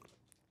her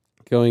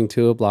going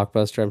to a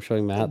Blockbuster. I'm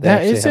showing Matt.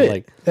 That is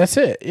it. That's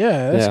it.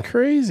 Yeah, that's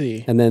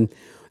crazy. And then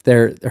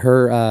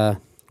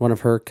one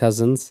of her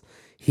cousins,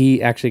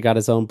 he actually got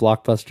his own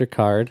Blockbuster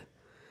card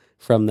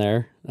from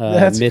there.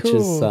 That's Mitch's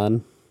cool.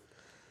 son.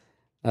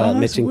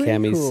 Mitch and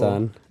Cammie's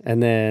son.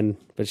 And then,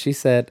 but she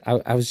said,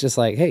 I was just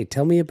like, hey,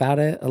 tell me about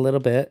it a little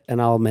bit,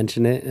 and I'll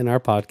mention it in our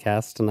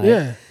podcast tonight.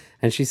 Yeah.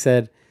 And she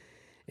said,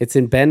 it's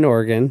in Bend,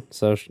 Oregon.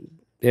 So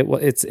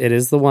it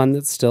is the one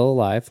that's still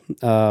alive. She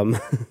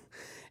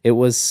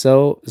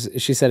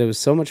said it was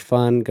so much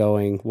fun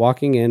going.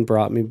 Walking in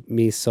brought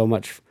me so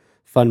much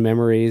fun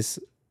memories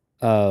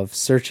of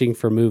searching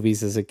for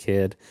movies as a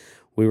kid.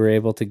 We were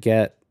able to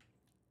get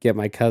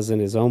my cousin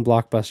his own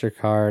Blockbuster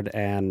card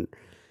and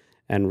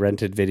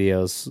rented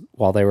videos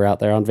while they were out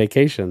there on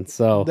vacation.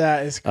 So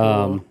that is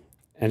cool.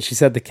 And she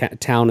said the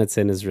town it's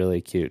in is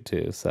really cute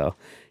too. So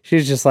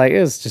she's just like,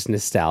 it was just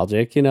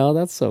nostalgic,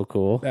 That's so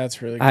cool.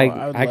 That's really cool.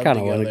 I kind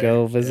of want to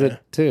go visit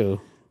too.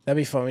 That'd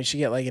be fun. We should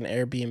get like an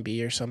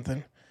Airbnb or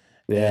something.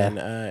 Yeah.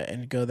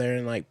 And go there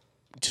and like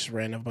just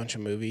rent a bunch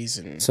of movies.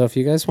 And so if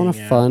you guys want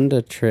to fund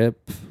a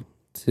trip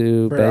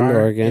to Bend,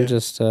 Oregon,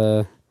 just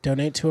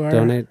donate to our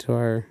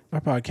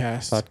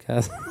podcast. Our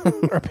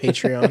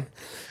Patreon.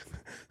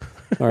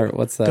 Or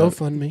what's that?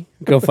 GoFundMe.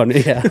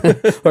 GoFundMe, yeah.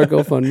 Or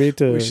GoFundMe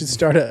too. We should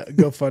start a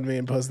GoFundMe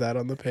and post that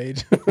on the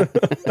page.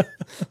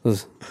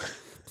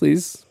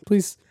 Please,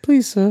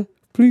 sir.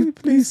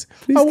 Please,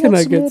 can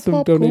I get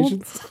some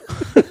donations?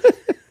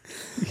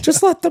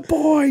 Just let the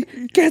boy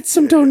get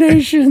some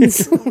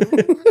donations.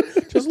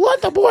 Just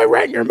let the boy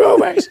rent your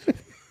movies.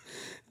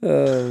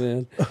 Oh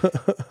man.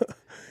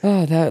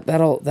 Oh,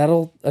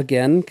 that'll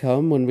again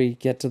come when we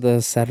get to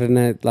the Saturday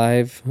Night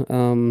Live.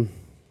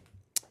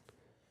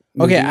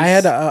 Okay, I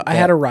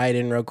had a write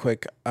in real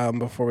quick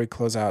before we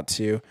close out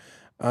too.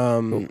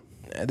 That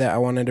I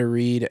wanted to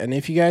read, and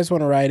if you guys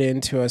want to write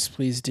in to us,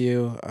 please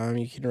do.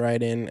 You can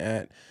write in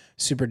at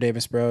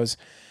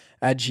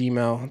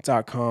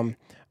superdavisbros@gmail.com.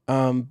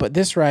 But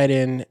this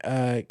write-in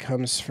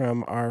comes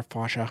from our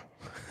Fasha.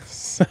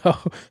 So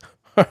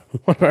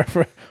our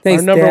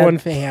number one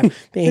fan.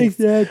 Thanks,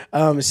 Dad.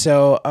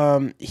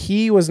 So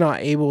he was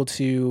not able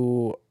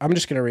to. I'm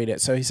just gonna read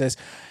it. So he says,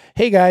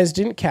 "Hey guys,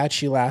 didn't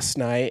catch you last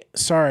night.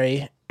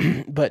 Sorry,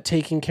 but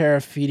taking care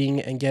of feeding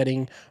and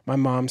getting my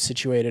mom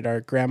situated. Our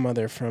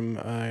grandmother from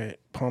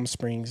Palm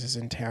Springs is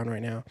in town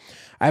right now.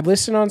 I've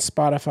listened on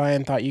Spotify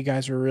and thought you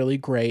guys were really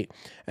great,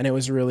 and it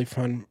was a really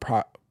fun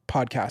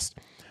podcast.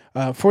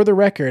 For the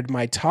record,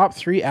 my top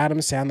 3 Adam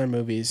Sandler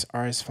movies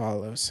are as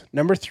follows.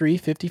 Number 3,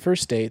 50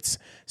 First Dates.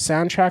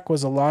 Soundtrack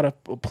was a lot of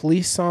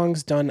police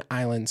songs done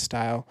island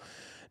style.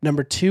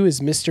 Number 2 is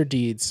Mr.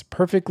 Deeds.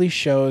 Perfectly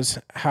shows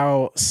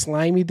how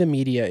slimy the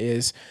media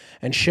is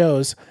and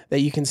shows that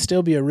you can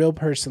still be a real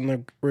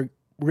person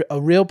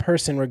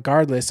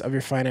regardless of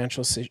your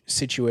financial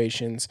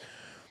situations.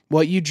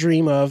 What you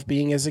dream of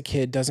being as a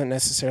kid doesn't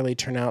necessarily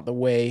turn out the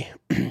way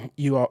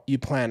you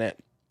plan it."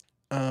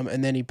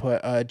 And then he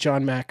put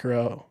John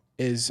McEnroe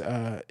is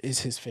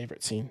his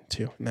favorite scene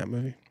too in that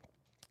movie.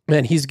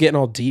 Man, he's getting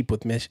all deep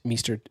with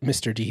Mr.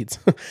 Deeds.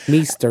 Mr.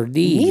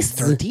 Deeds.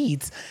 Mr.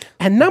 Deeds.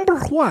 And number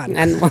 1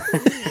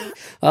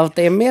 of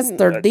the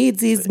Mr.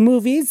 Deeds'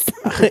 movies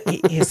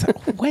is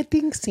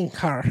Wedding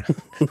Singer.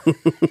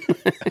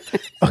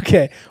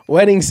 Okay,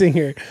 Wedding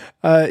Singer.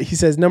 He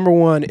says number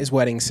 1 is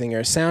Wedding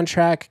Singer.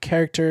 Soundtrack,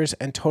 characters,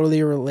 and totally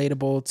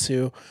relatable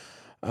to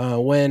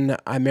When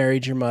I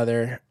Married Your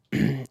Mother.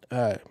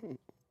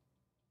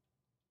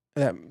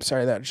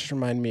 That just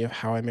reminded me of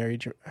How I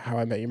Met Your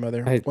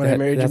Mother.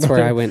 That's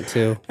where I went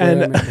to.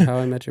 And How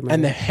I Met Your Mother.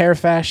 And the hair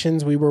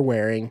fashions we were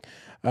wearing.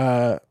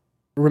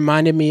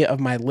 reminded me of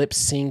my lip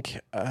sync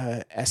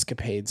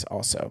escapades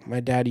also. My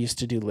dad used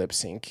to do lip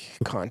sync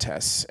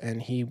contests,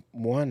 and he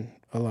won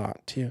a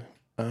lot too.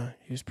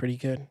 He was pretty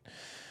good.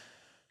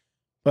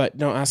 But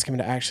don't ask him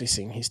to actually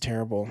sing. He's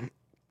terrible.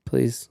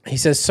 Please. He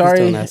says, sorry.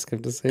 Please don't ask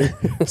him to sing.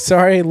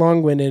 Sorry,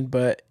 long-winded,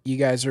 but you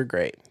guys are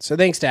great. So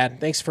thanks,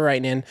 Dad. Thanks for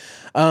writing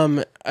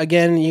in.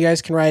 Again, you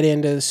guys can write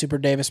into the Super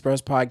Davis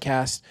Bros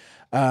podcast,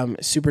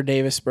 Super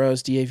Davis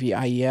Bros,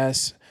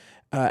 DAVIES,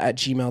 at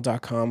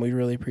gmail.com. We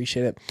really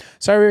appreciate it.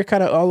 Sorry we were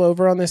kind of all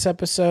over on this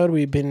episode.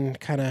 We've been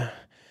kind of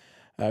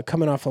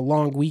coming off a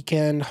long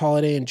weekend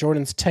holiday, and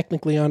Jordan's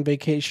technically on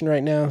vacation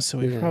right now, so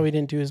we probably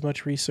didn't do as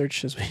much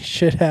research as we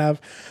should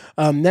have.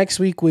 Next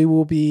week we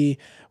will be.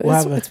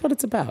 It's what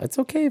it's about. It's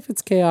okay if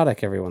it's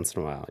chaotic every once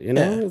in a while. You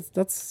know,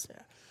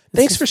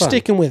 Thanks for fun.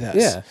 sticking with us.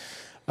 Yeah,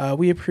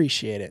 we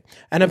appreciate it,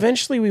 and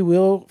eventually we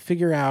will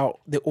figure out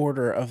the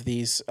order of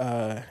these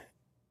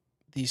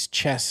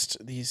chests,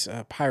 these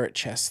pirate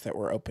chests that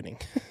we're opening.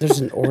 There's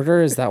an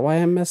order. Is that why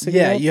I'm messing?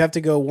 Yeah, up? you have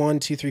to go 1,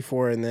 2, 3,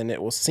 4, and then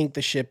it will sink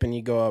the ship, and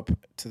you go up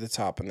to the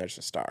top, and there's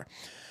a star.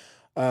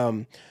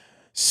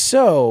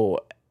 So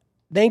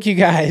thank you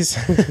guys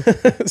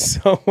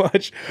so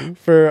much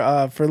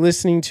for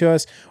listening to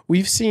us.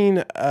 We've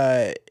seen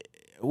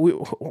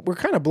we're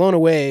kind of blown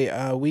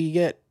away. We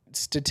get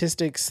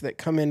statistics that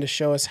come in to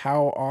show us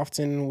how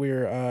often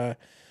we're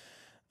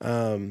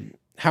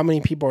how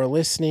many people are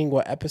listening,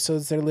 what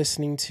episodes they're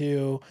listening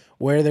to,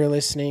 where they're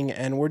listening,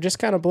 and we're just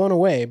kind of blown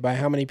away by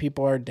how many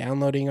people are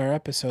downloading our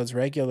episodes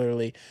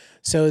regularly.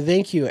 So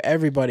thank you,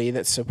 everybody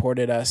that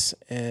supported us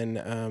and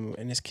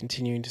is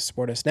continuing to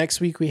support us. Next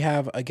week, we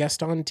have a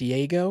guest on.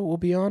 Diego will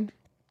be on,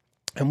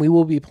 and we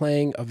will be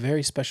playing a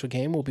very special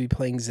game. We'll be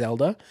playing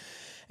Zelda,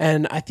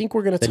 and I think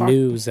we're going to talk... The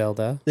new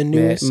Zelda.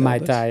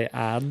 Might I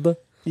add...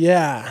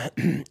 Yeah,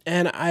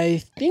 and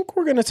I think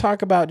we're going to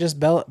talk about just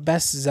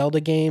best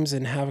Zelda games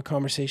and have a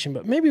conversation,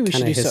 but maybe we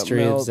should do something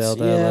else. History of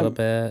Zelda a little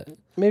bit.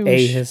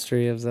 Maybe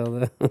history of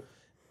Zelda.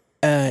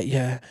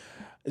 Yeah,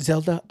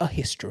 Zelda, a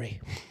history.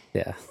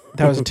 Yeah.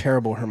 That was a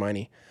terrible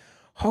Hermione.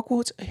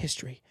 Hogwarts, a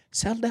history.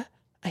 Zelda,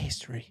 a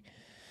history.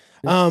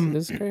 It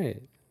was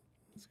great.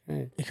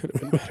 It could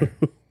have been better.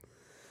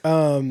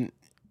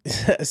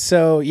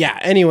 So yeah,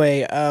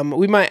 anyway,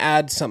 we might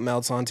add something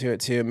else onto it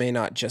too. It may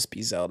not just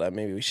be Zelda.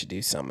 Maybe we should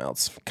do something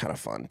else kind of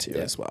fun too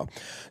as well.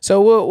 So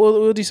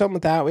we'll do something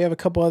with that. We have a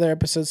couple other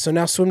episodes. So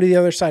now swim to the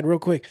other side real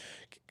quick.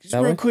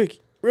 Real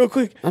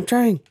quick. I'm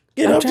trying.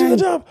 Get up to the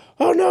top.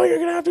 Oh no, you're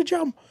gonna have to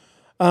jump.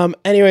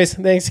 Anyways,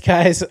 thanks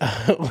guys.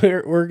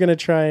 We're gonna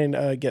try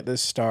and get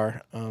this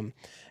star.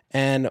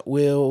 And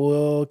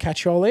we'll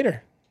catch you all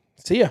later.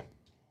 See ya.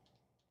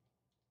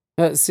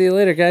 See you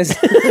later, guys.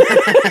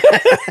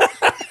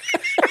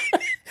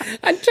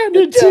 I'm trying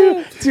to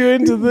too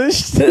into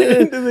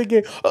the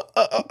game.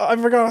 I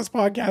forgot I was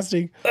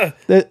podcasting.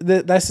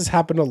 This has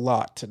happened a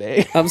lot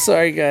today. I'm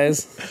sorry,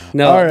 guys.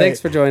 No, right.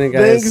 Thanks for joining,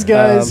 guys. Thanks,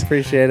 guys.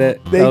 Appreciate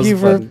it. Thank you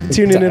for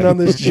tuning in on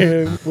this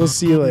journey. We'll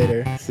see you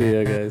later. See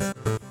you, guys.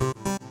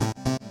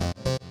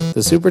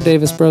 The Super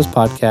Davis Bros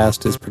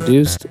podcast is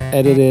produced,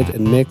 edited,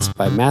 and mixed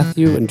by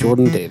Matthew and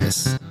Jordan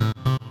Davis.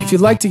 If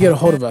you'd like to get a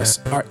hold of us,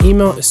 our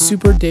email is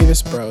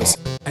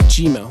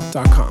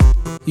superdavisbros@gmail.com.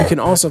 You can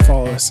also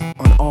follow us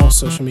on all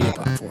social media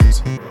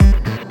platforms.